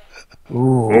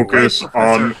 Ooh. Focus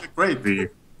on Great. the.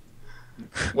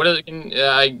 What is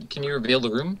it? Can you reveal the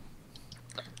room?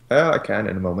 I can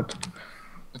in a moment.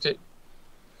 Okay.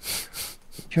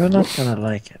 You're not gonna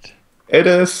like it. It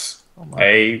is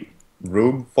a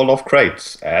room full of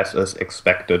crates, as is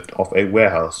expected of a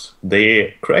warehouse.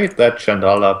 The crate that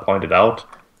Chandala pointed out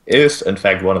is, in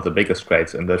fact, one of the biggest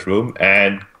crates in this room,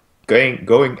 and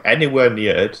going anywhere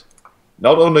near it,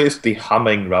 not only is the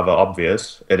humming rather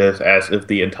obvious, it is as if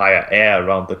the entire air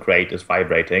around the crate is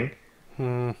vibrating.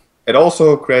 It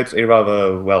also creates a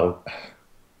rather, well,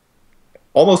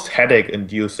 almost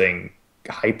headache-inducing,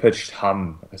 high-pitched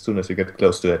hum as soon as you get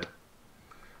close to it.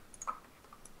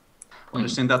 What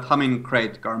is in that humming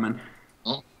crate, Garmin?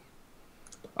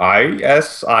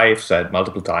 As I've said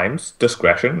multiple times,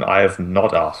 discretion, I have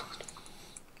not asked.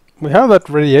 We have that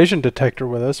radiation detector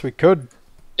with us. We could.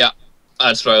 Yeah,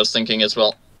 that's what I was thinking as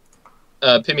well.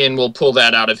 Pimian will pull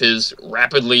that out of his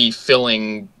rapidly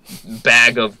filling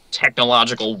bag of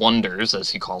technological wonders, as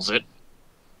he calls it,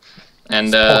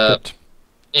 and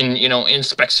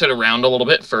inspects it around a little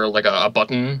bit for like a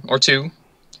button or two.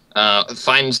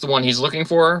 Finds the one he's looking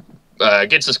for.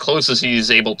 Gets as close as he's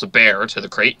able to bear to the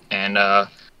crate, and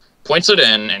points it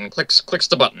in and clicks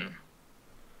the button.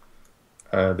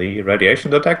 The radiation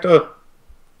detector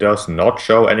does not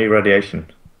show any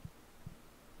radiation,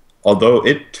 although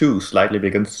it too slightly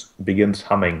begins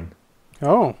humming.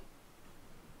 Oh.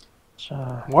 So,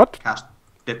 What? Cast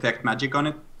detect magic on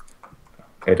it.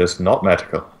 It is not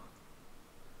magical.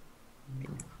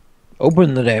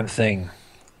 open the damn thing.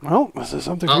 Well, this is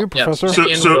something for you, yeah. Professor.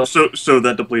 So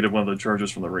that depleted one of the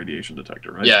charges from the radiation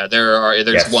detector, right? Yeah, there's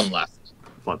Yes. one left.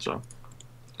 Thought so.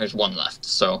 There's one left.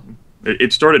 So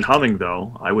It started humming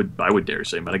though. I would dare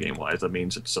say metagame wise that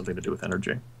means it's something to do with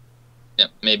energy. yeah,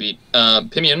 maybe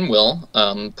Pimian will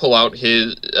pull out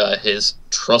his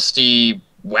trusty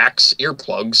wax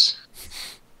earplugs.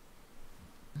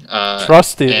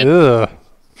 Trusty. and- Ugh.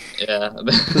 Yeah.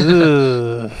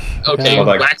 Ugh. Okay. More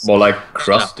wax like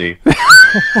crusty.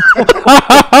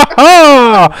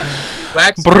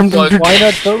 wax Brum, dum, earplugs dum. Why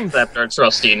not both? that are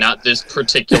trusty, not this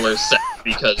particular set,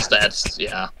 because that's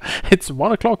It's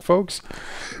 1 o'clock, folks.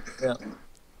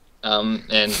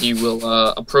 and he will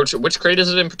approach it. Which crate is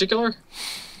it in particular?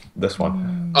 This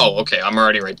one. Oh, okay, I'm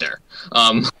already right there.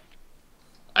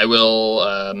 I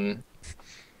will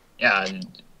yeah,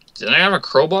 did I have a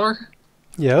crowbar?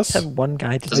 Yes. Have one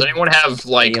guy to Does anyone have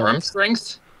like nails. arm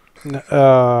strength?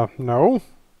 No.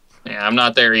 Yeah, I'm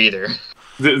not there either.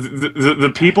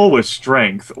 The people with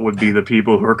strength would be the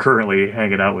people who are currently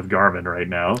hanging out with Garmin right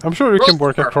now. I'm sure you can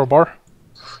work a crowbar.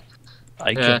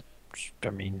 I could, I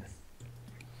mean,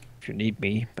 if you need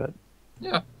me, but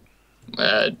Yeah.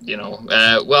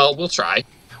 Well, we'll try.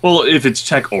 Well, if it's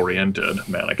tech oriented,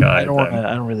 Malachi. I don't then- want.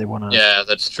 I don't really want to. Yeah,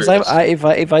 that's true.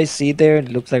 If I see it there, it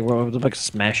looks like we're like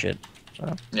smash it.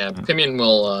 Yeah, Pimian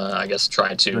will, I guess,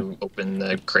 try to open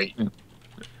the crate.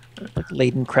 Like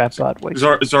laden crap out. Wait.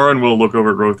 Zarin will look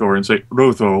over at Rothor and say,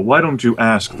 "Rothor, why don't you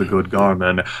ask the good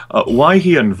Garmin why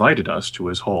he invited us to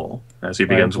his hall?" As he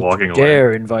begins walking away.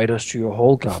 Dare invite us to your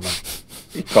whole common.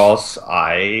 Because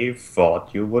I thought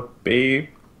you would be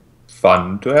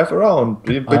fun to have around.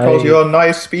 Because you're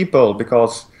nice people.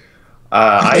 Because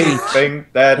I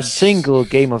think that A single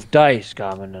game of dice,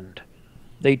 Garmin, and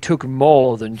they took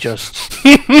more than just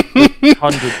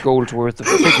 100 gold worth of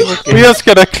tickets. We just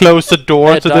gotta close the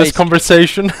door Yeah, to this dice.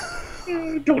 conversation.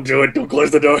 Don't do it. Don't close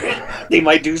the door. They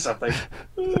might do something.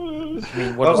 I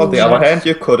mean, what Well, is on the the other chance? hand,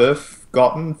 you could have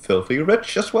gotten filthy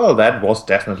rich as well. That was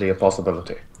definitely a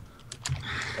possibility.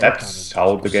 That's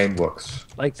how the game works.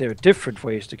 Like there are different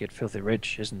ways to get filthy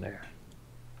rich, isn't there?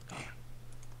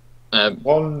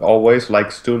 One always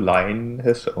likes to line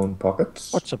his own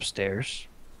pockets. What's upstairs?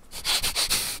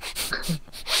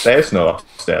 There is no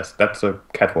upstairs. That's a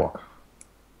catwalk.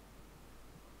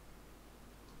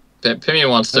 Pimian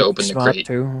wants to open the Smart crate.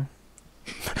 too.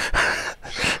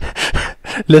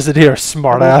 Listen here,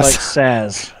 smart Like ass.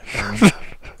 Saz.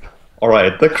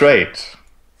 Alright, the crate.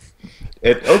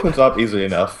 It opens up easily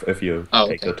enough if you take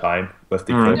okay. your time with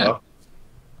the Alright. crowbar.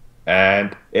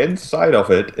 And inside of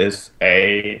it is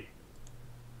a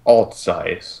odd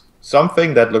size.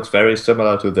 Something that looks very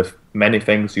similar to the many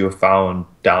things you found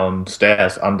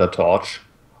downstairs under Torch,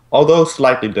 although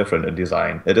slightly different in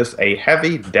design. It is a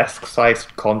heavy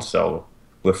desk-sized console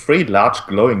with 3 large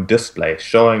glowing displays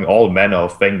showing all manner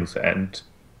of things and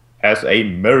has a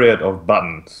myriad of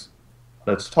buttons.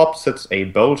 On its top sits a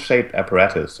bowl-shaped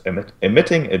apparatus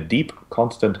emitting a deep,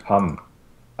 constant hum.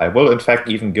 I will in fact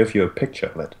even give you a picture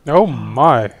of it. Oh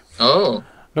my. Oh.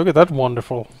 Look at that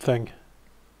wonderful thing.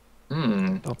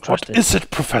 Don't What trust it. is it,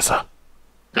 Professor?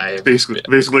 Basically,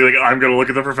 like I'm gonna look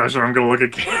at the professor. I'm gonna look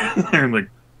at Ken. I'm like,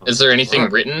 Is there anything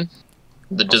written?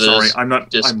 oh, sorry, I'm not. My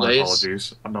displays?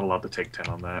 apologies. I'm not allowed to take 10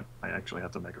 on that. I actually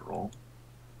have to make a roll.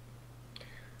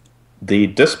 The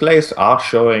displays are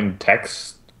showing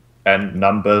text and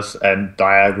numbers and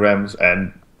diagrams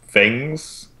and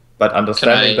things, but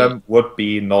understanding them would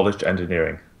be knowledge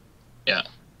engineering. Yeah.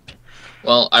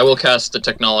 Well, I will cast the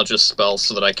technologist spell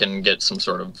so that I can get some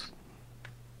sort of.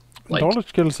 Like, Knowledge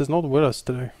skills is not with us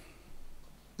today.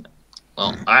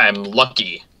 well, I'm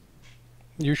lucky.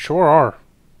 You sure are.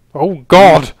 Oh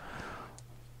God!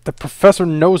 The professor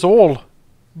knows all.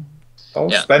 Don't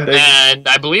Yeah. spend it. And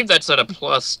I believe that's at a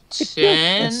plus 10.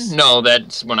 Yes. No,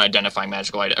 that's when identifying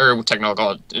magical item or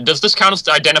technological. Does this count as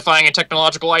identifying a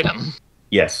technological item?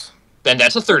 Yes. Then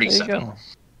that's a There you 37. go.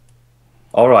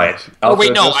 All right. Oh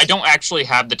wait, no, Alfred, I don't actually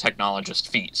have the technologist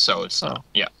feat, so it's not.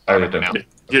 Yeah. Oh, you I don't don't. know.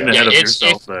 Getting Okay. ahead of it's-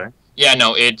 yourself there. Yeah,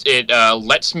 no, it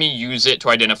lets me use it to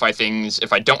identify things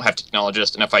if I don't have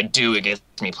technologist, and if I do, it gives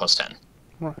me plus 10.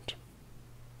 Right.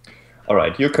 All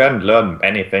right. You can learn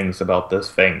many things about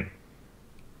this thing.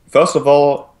 First of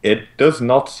all, it does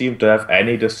not seem to have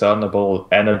any discernible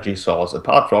energy source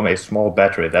apart from a small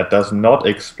battery. That does not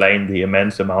explain the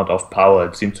immense amount of power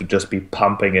it seems to just be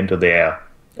pumping into the air.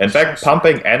 In fact,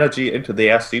 pumping energy into the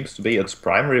air seems to be its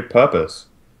primary purpose,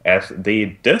 as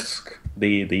the disc,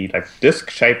 the like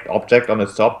disc-shaped object on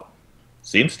its top,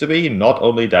 seems to be not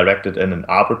only directed in an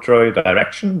arbitrary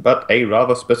direction, but a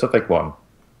rather specific one.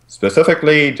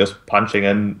 Specifically, just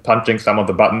punching some of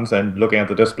the buttons and looking at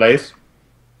the displays.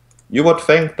 You would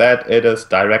think that it is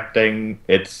directing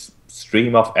its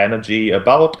stream of energy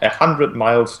about 100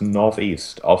 miles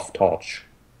northeast of Torch.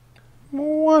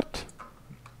 What?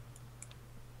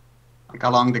 Like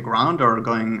along the ground or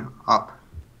going up?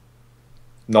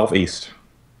 Northeast,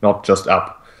 not just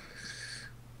up.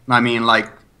 I mean,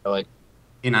 like Like,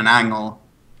 in an angle.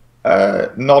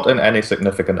 Not in any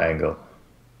significant angle.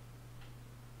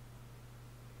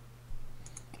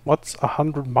 What's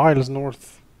 100 miles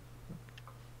north?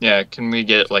 yeah, can we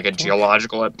get like a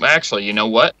geological? Actually, you know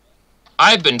what?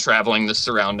 I've been traveling the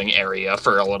surrounding area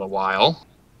for a little while.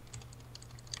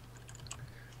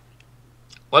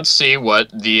 Let's see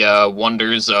what the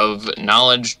wonders of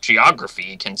knowledge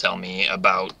geography can tell me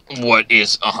about what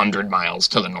is 100 miles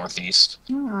to the northeast.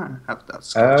 Have that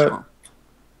skill as well.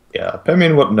 Yeah,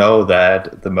 Pemian would know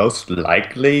that the most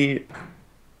likely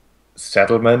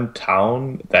settlement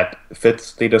town that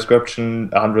fits the description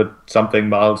 100-something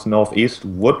miles northeast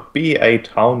would be a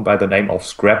town by the name of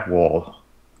Scrapwall.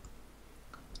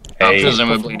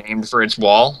 Presumably named for its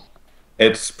wall.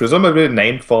 It's presumably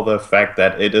named for the fact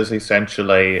that it is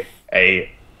essentially a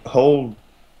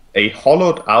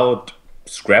hollowed out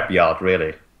scrapyard,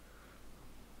 really.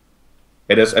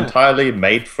 It is entirely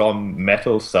made from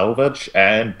metal salvage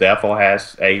and therefore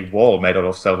has a wall made out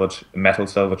of metal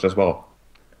salvage as well.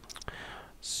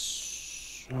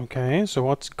 Okay, so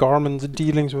what's Garmin's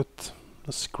dealings with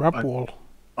the scrap wall?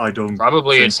 I don't.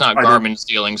 Probably think- it's not I don't- Garmin's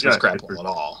dealings with Yeah, Scrapple at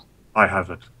all. I have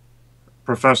it.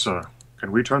 Professor,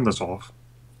 can we turn this off?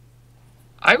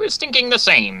 I was thinking the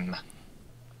same.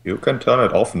 You can turn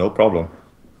it off, no problem.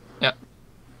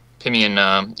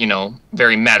 Pimian,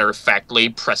 very matter-of-factly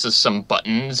presses some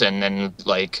buttons and then,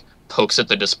 like, pokes at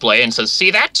the display and says, "See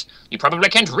that? You probably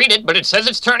can't read it, but it says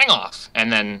it's turning off."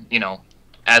 And then,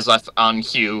 as left on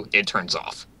cue, it turns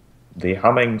off. The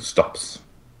humming stops.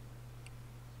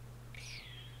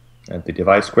 And the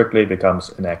device quickly becomes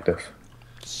inactive.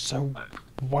 So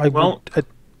why Well- would...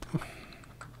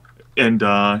 And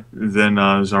then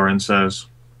Zarin says,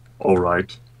 "All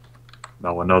right,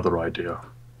 now another idea."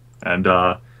 And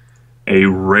A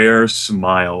rare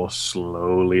smile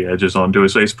slowly edges onto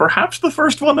his face, perhaps the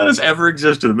first one that has ever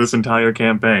existed in this entire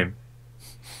campaign.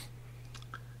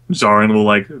 Zarin will,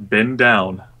 like, bend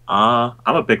down. I'm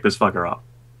gonna pick this fucker up.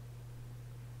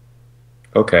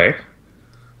 Okay.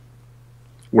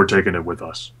 We're taking it with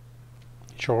us.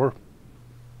 Sure.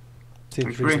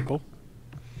 Seems Agree. reasonable.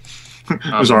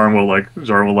 Zarin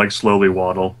will like slowly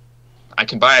waddle. I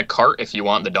can buy a cart if you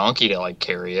want the donkey to like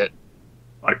carry it.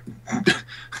 Like,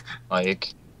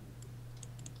 Like,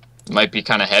 it might be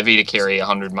kind of heavy to carry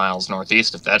 100 miles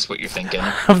northeast if that's what you're thinking.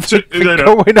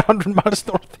 Going 100 miles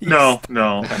northeast.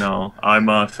 no.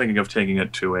 I'm thinking of taking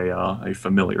it to a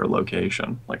familiar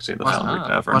location, like say the Foundry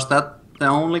Tavern. Was that the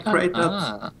only crate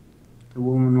that the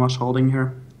woman was holding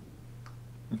here?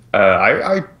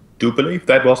 I do believe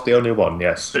that was the only one,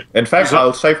 yes. In fact,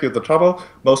 I'll save you the trouble.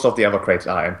 Most of the other crates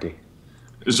are empty.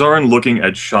 Zarin, looking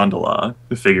at Chandala,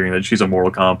 figuring that she's a moral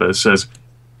compass, says,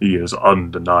 "He is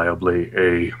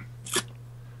undeniably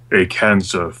a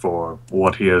cancer for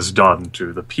what he has done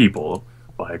to the people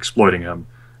by exploiting him.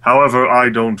 However, I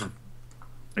don't..."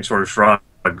 He sort of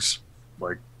shrugs,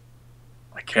 like,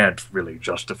 I can't really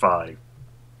justify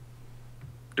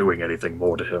doing anything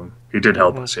more to him. He did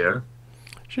help us here.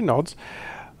 She nods.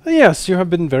 Yes, you have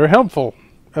been very helpful,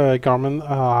 Garmin.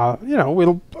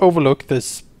 We'll overlook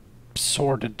this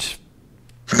sordid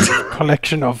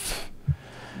collection of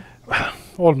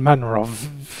all manner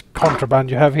of contraband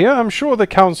you have here. I'm sure the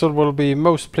council will be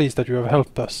most pleased that you have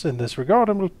helped us in this regard,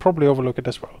 and will probably overlook it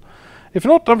as well. If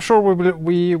not, I'm sure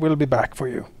we will be back for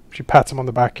you. She pats him on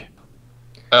the back.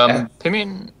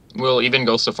 Pimian will even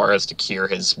go so far as to cure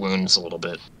his wounds a little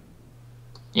bit.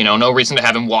 You know, no reason to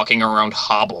have him walking around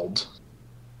hobbled.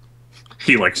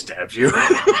 He, like, stabs you.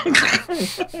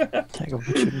 Take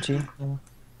opportunity.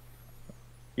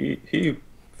 Yeah. He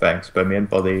thanks Birmian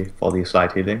for the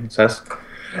slight healing. Says,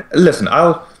 "Listen,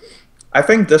 I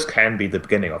think this can be the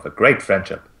beginning of a great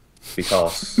friendship,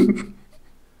 because..."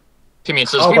 Pimian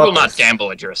says, How "We about will not this?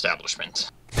 gamble at your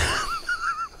establishment."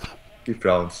 He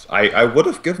frowns. I would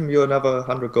have given you another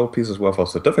 100 gold pieces worth of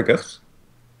certificates.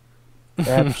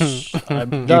 Perhaps You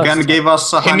can give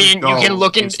us 100 Pimian, gold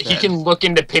he instead. can look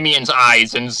into Pimian's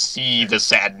eyes and see the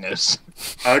sadness.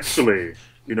 Actually,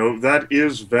 you know, that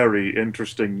is very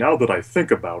interesting now that I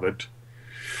think about it.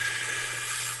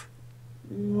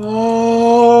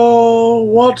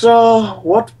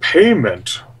 What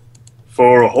payment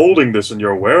for holding this in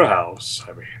your warehouse?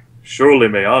 I mean, surely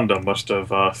Meanda must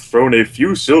have thrown a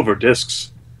few silver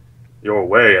discs your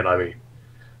way, and I mean,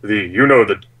 the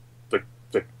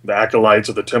acolytes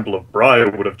of the Temple of Briar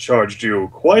would have charged you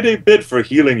quite a bit for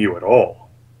healing you at all.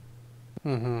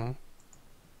 Mm-hmm.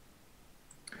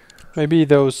 Maybe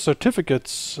those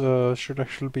certificates should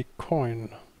actually be coin.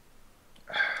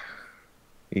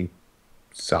 He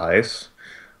sighs.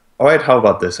 Alright, how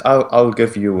about this? I'll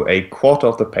give you a quarter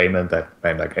of the payment that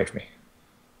Manda gave me.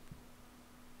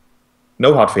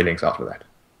 No hard feelings after that.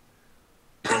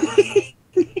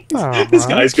 This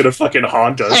guy's gonna fucking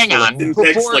haunt us Hang for on, the next,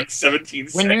 before- like, 17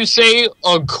 When you seconds. say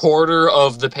a quarter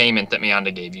of the payment that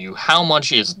Meanda gave you, how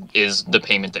much is the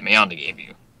payment that Meanda gave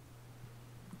you?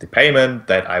 The payment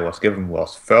that I was given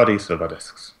was 30 silver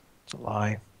discs. It's a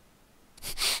lie.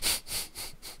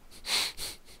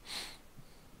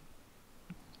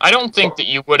 I don't think that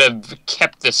you would have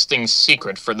kept this thing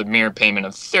secret for the mere payment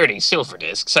of 30 silver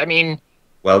discs. I mean...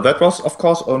 Well, that was, of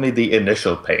course, only the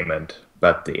initial payment.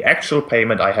 But the actual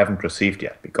payment I haven't received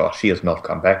yet, because she has not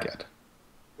come back yet.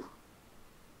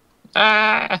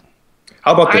 How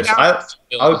about this?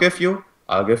 I'll give you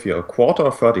a quarter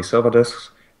of 30 silver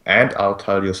discs, and I'll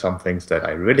tell you some things that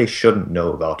I really shouldn't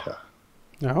know about her.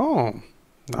 Oh,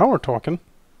 now we're talking.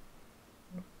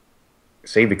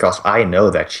 See, because I know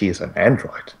that she is an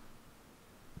android.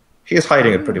 She is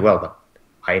hiding it pretty well, but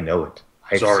I know it.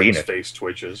 I've seen Zarin's it. face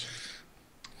twitches.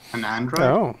 An android?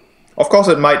 Oh. Of course,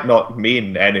 it might not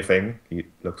mean anything, he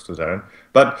looks to Zarin,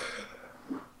 but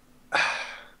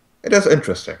it is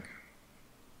interesting.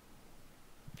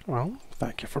 Well,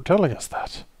 thank you for telling us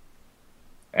that.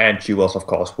 And she was, of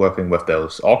course, working with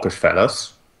those orcish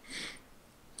fellas.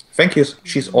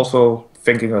 She's also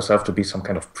thinking herself to be some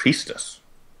kind of priestess.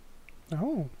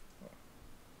 Oh.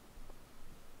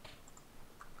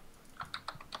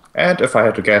 And if I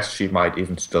had to guess, she might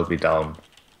even still be down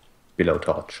below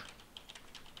Torch.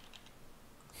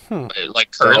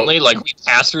 Like currently, like we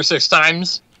passed her 6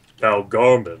 times? Now,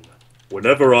 Garmin,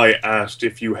 whenever I asked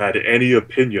if you had any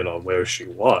opinion on where she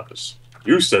was,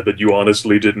 you said that you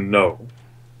honestly didn't know.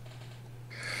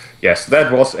 Yes,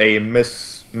 that was a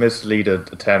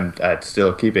misleaded attempt at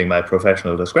still keeping my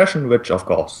professional discretion, which, of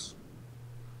course,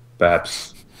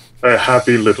 perhaps A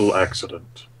happy little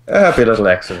accident. A happy little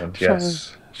accident,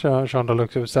 yes. Shonda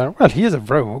looks at Sarah. Well, he is a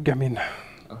rogue. I mean,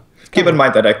 Keep in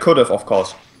mind that I could have, of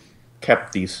course,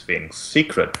 kept these things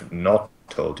secret, not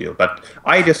told you. But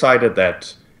I decided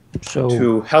that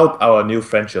to help our new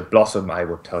friendship blossom, I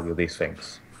would tell you these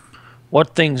things.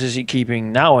 What things is he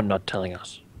keeping now and not telling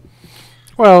us?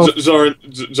 well,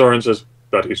 Zarin says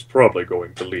that he's probably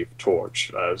going to leave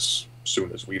Torch as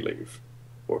soon as we leave,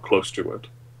 or close to it.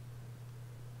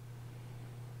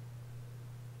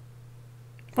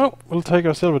 well, we'll take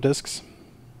our silver discs.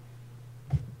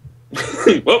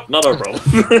 Well, not our problem.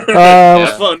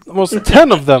 Have fun. Was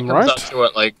 10 of them, Comes right? up to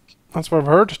it, like, That's what I've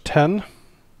heard. 10.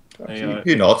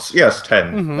 He nods. Yes,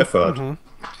 10. A third.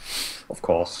 Of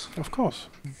course. Of course.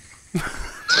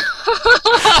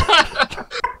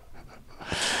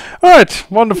 All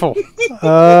right, wonderful.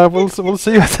 We'll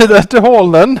see you at the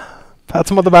hall then. Pat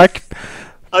him on the back.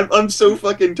 I'm so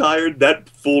fucking tired. That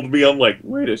fooled me. I'm like,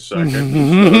 wait a second.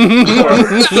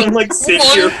 I'm like, sit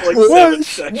here for like 7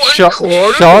 seconds.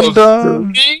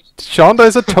 Shonda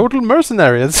is a total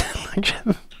mercenary. It's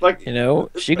Like, You know,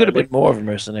 she could have been more of a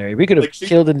mercenary. We could have Like, she-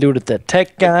 killed and looted that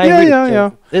tech guy. Yeah, we could've yeah,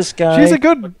 killed This guy.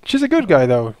 she's a good guy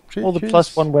though. All the She's-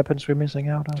 +1 weapons we're missing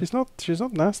out on. She's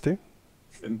not nasty.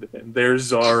 and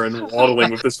there's Zarin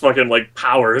waddling with this fucking like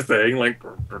power thing, like.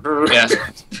 yeah.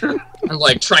 And,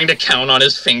 like, trying to count on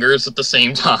his fingers at the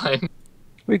same time.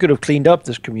 We could have cleaned up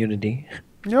this community,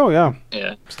 Oh yeah,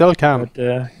 Yeah. still can. but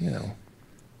you know,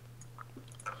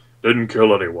 Didn't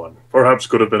kill anyone. Perhaps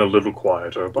could have been a little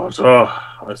quieter, but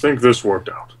I think this worked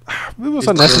out. It was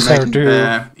Still unnecessary making to.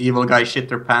 the evil guy shit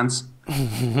their pants.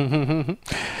 The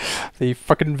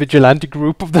fucking vigilante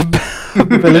group of the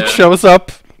village shows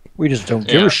up. we just don't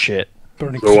give Yeah. a shit.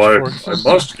 Burning So I pitchforks.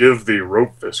 must give the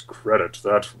rope fist credit.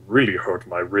 That really hurt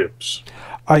my ribs.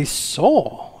 I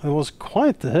saw. It was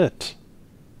quite the hit.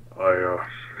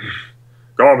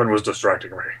 Garmin was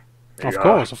distracting me. He, Of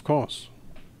course, of course.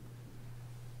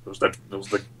 It was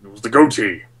the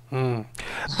goatee.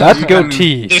 That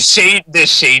goatee. The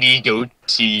shady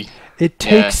goatee. It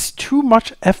takes too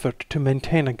much effort to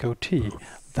maintain a goatee.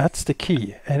 That's the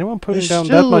key. Anyone putting It down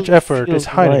that much still effort is feels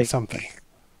hiding like- something.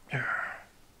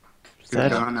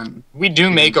 Good going, and We do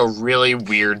make a really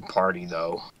weird party,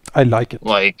 though. I like it.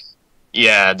 Like,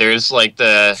 yeah, there's like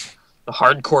the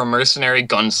hardcore mercenary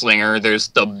gunslinger. There's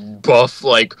the buff,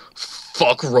 like,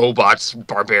 fuck robots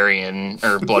barbarian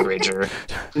or blood rager.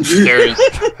 There's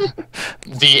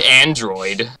the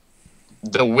android,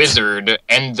 the wizard,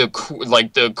 and the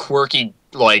quirky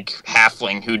like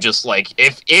halfling who just like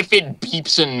if it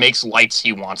beeps and makes lights,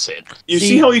 he wants it. You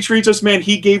see how he treats us, man?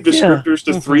 He gave descriptors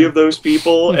to 3 of those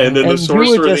people, and then And the you were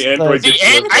sorcerer and just the android.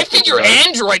 like- I think your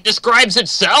android describes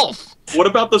itself. What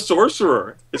about the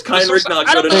sorcerer? Is Heinrich not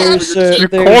I good don't know. enough? You There's-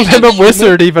 called him a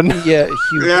wizard even. Yeah,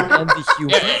 human Yeah. and the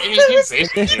human. Yeah, he's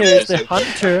basically There's the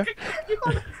hunter.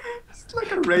 it's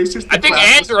like a racist. I think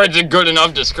class. android's a good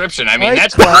enough description. I mean, Right,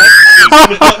 that's Clark?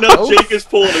 No, Jake is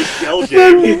pulling his shell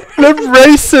game. The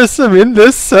racism in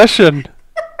this session.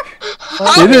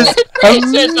 It is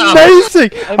racism. amazing.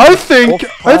 I I'm think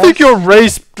off your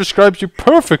race describes you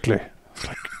perfectly.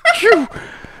 Like, phew.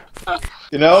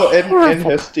 You know, in Horrible.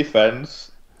 his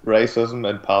defense, racism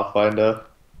and Pathfinder,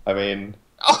 I mean,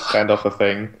 kind of a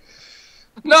thing.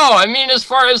 No, I mean as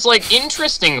far as like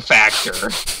interesting factor.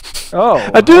 Oh,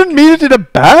 I didn't mean it in a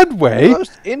bad way.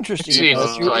 most interesting Jesus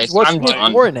about you Christ, is what I'm you were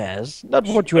done. born as, not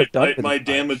what you have done. My in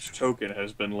the damage token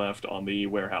has been left on the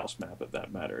warehouse map, if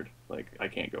that mattered. Like, I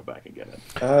can't go back and get it.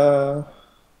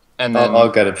 And then I'll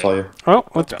get it for you. Well,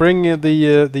 let's bring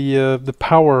the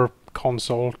power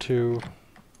console to.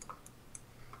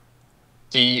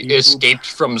 the escaped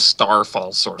from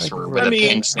Starfall sorcerer with I a mean,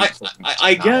 penchant for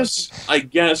I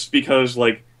guess because,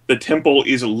 like, the temple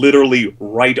is literally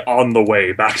right on the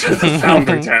way back to the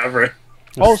Foundry Tavern.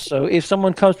 Also, if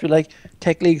someone comes to like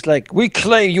Tech League's like, we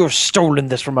claim you've stolen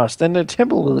this from us, then the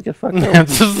temple will get fucked up. and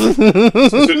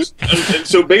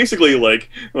so basically, like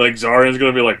Zarin's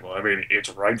gonna be like, well, I mean, it's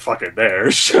right fucking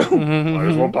there, so might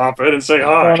as well pop in and say Oh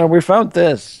hi. no, we found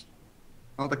this.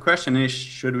 Well, the question is,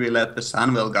 should we let the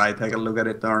Sandwell guy take a look at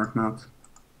it or not?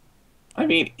 I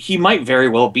mean, he might very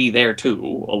well be there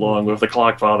too, along with the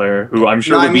Clockfather, who I'm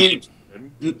sure No, I would mean-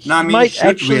 be. No, I mean, Might should we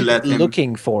actually let be him?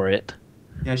 looking for it.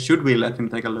 Yeah, should we let him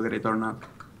take a look at it or not?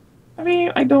 I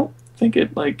mean, I don't think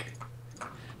it like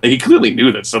he clearly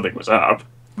knew that something was up.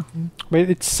 Wait,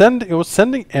 it was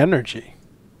sending energy,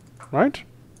 right?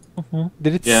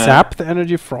 Did it Yeah. sap the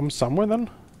energy from somewhere then?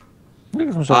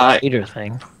 Maybe some sort of hater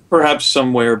thing. Perhaps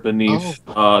somewhere beneath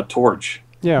Torch.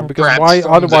 Yeah, because Perhaps why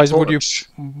from the otherwise would you? torch.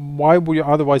 Why would you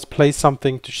otherwise place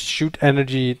something to shoot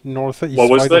energy north east? What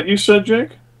was Why that you said, Jake?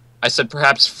 I said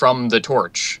perhaps from the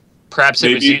torch. Perhaps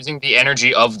it was Maybe- using the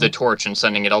energy of the torch and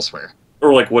sending it elsewhere.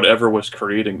 Or like whatever was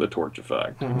creating the torch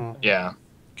effect. Mhm. Yeah.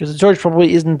 Because the torch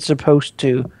probably isn't supposed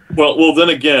to. Well, then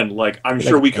again, like I'm Like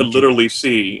sure we could engine. literally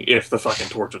see if the fucking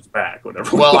torch was back.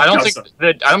 Whatever. Well, I don't Outside. think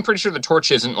that. I'm pretty sure the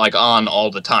torch isn't like on all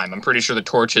the time. I'm pretty sure the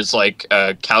torch is like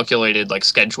a calculated, like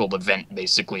scheduled event.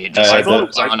 Basically, it just I like, thought-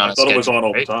 goes on I a thought it was schedule, on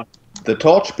all right? the time. The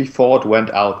torch before it went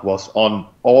out was on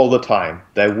all the time.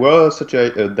 There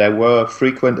were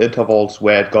frequent intervals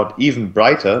where it got even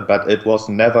brighter, but it was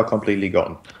never completely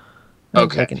gone.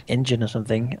 Okay. Like an engine or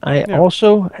something. I Yeah.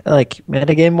 also, like,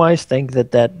 metagame wise, think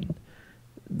that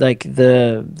like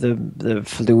the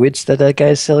fluids that guy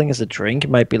is selling as a drink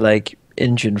might be like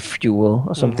engine fuel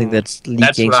or something that's leaking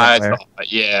That's what I somewhere,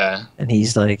 thought. Yeah. and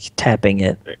he's like tapping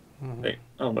it. Hey,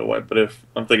 I don't know why, but if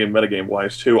I'm thinking metagame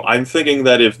wise too, I'm thinking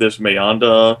that if this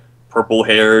Mayanda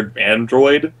purple-haired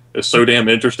android is so damn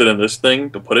interested in this thing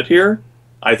to put it here,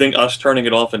 I think us turning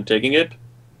it off and taking it,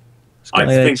 I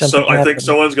gonna think something I think happen.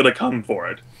 someone's gonna come for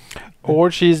it.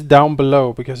 Or she's down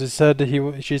below because it said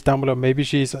that she's down below. Maybe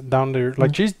she's down there.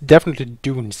 Like she's definitely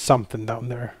doing something down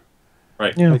there.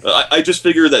 Right. Yeah. I just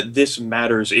figure that this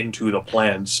matters into the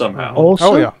plan somehow.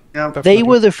 Also, Oh yeah. Yeah. they definitely.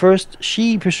 were the first.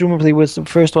 She presumably was the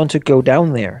first one to go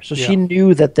down there, so she Yeah.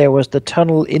 knew that there was the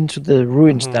tunnel into the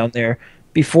ruins down there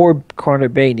before Corner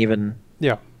Bane even.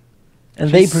 Yeah.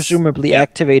 And they She's- presumably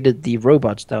activated the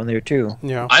robots down there too.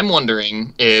 Yeah. I'm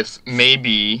wondering if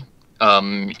maybe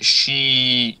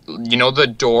she, you know, the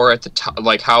door at the top,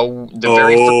 like how the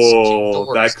very first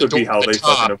door, that could the be door how at the they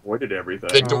top, fucking avoided everything.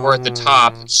 the door at the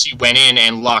top. She went in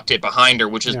and locked it behind her,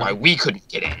 which is Yeah. why we couldn't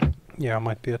get in. Yeah,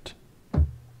 might be it.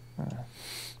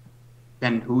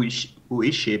 Then who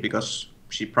is she? Because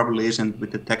she probably isn't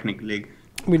with the Technic League.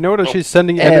 We know that she's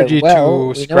sending energy well, to we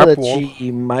know scrap that wall.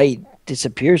 she might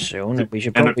disappear soon, and we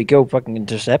should And- probably go fucking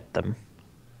intercept them.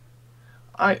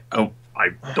 I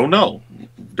don't know.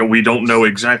 We don't know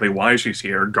exactly why she's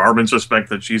here. Garmin suspect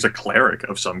that she's a cleric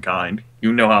of some kind.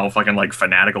 You know how fucking like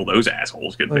fanatical those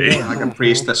assholes can be. yeah. Like a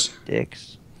priestess.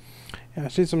 Dicks. Yeah,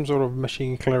 she's some sort of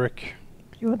machine cleric.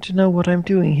 You want to know what I'm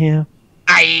doing here?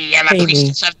 I am a Amy.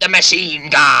 priestess of the machine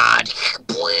god.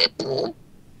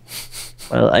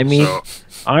 Well, I mean, So-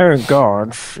 Iron Guard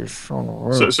is on the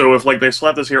road. So if like they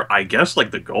slapped us here, I guess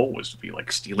like the goal was to be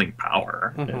like stealing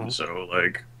power, and so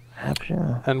like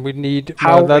Yeah. And we need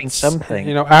Powering that's something.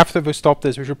 You know, after we stop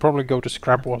this, we should probably go to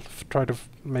scrap wall. Try to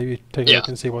maybe take a Yeah. look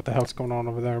and see what the hell's going on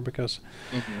over there because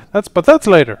Mhm. that's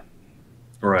later.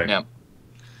 right. Yeah.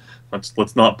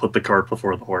 Let's not put the cart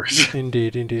before the horse.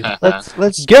 Indeed, indeed.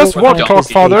 Let's Guess go what, find Don't this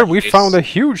Clockfather? see We this. found a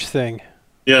huge thing.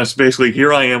 Yes, basically,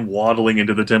 here I am waddling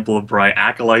into the Temple of Bri.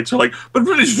 Acolytes are like, but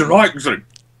what is right? It's like,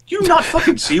 do you not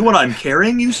fucking see what I'm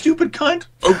carrying, you stupid cunt?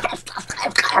 Oh,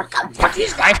 What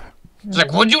is that? It's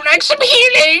like, would you like some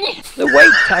healing? The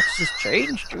weight taxes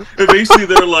changed. Dude. and basically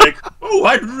they're like, oh,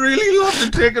 I'd really love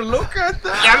to take a look at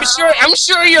that. I'm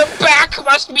sure your back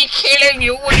must be killing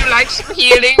you. Would you like some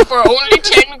healing for only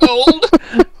 10 gold?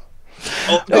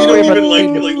 Oh, they Don't don't worry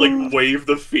even about like wave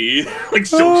the fee, like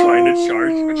still trying to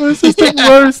charge. This is the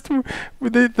worst.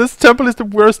 This temple is the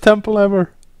worst temple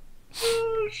ever.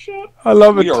 Oh, shit. I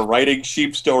love it. We are writing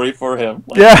sheep story for him.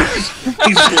 Like, Yeah.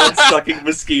 He's blood sucking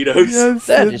mosquitoes. Yes.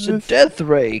 That it is a is. death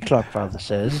ray, Clockfather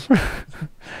says.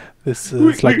 This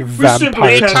is like we simply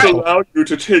vampire can't temple. allow you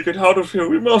to take it out of here.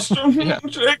 We must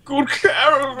take good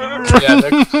care of it. Yeah, the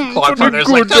clockfather's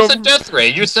like, Good that's a job. death ray.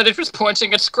 You said it was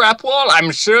pointing at scrap wall. I'm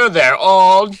sure they're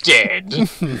all dead.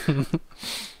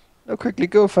 Now quickly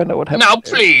go find out what happened. Now,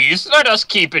 there. please, let us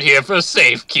keep it here for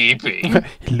safekeeping.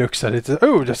 He looks at it.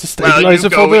 Oh, there's a Well, stabilizer you for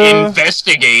go the.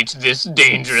 investigate this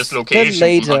dangerous Then location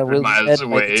later 100 we'll be miles said by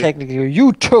the away. technically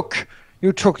you took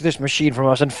this machine from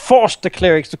us and forced the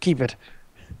clerics to keep it.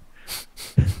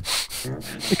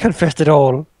 We confessed it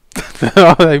all.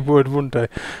 They would, wouldn't they?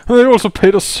 And they also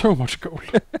paid us so much gold.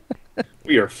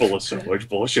 We are full of so much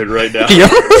bullshit right now. Yeah.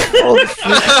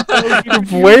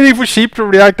 We're waiting for sheep to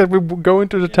react that we go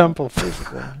into the temple.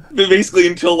 Basically,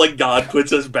 until like God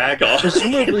puts us back on.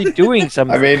 Presumably doing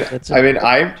something.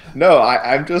 I'm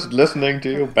just listening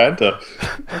to you banter.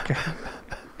 Okay.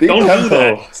 The Don't do temple.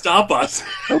 that. Stop us.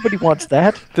 Nobody wants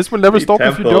that. This will never The stop if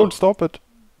you temple. don't stop it.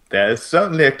 There is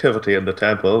certainly activity in the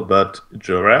temple, but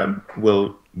Joram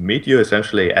will meet you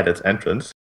essentially at its entrance.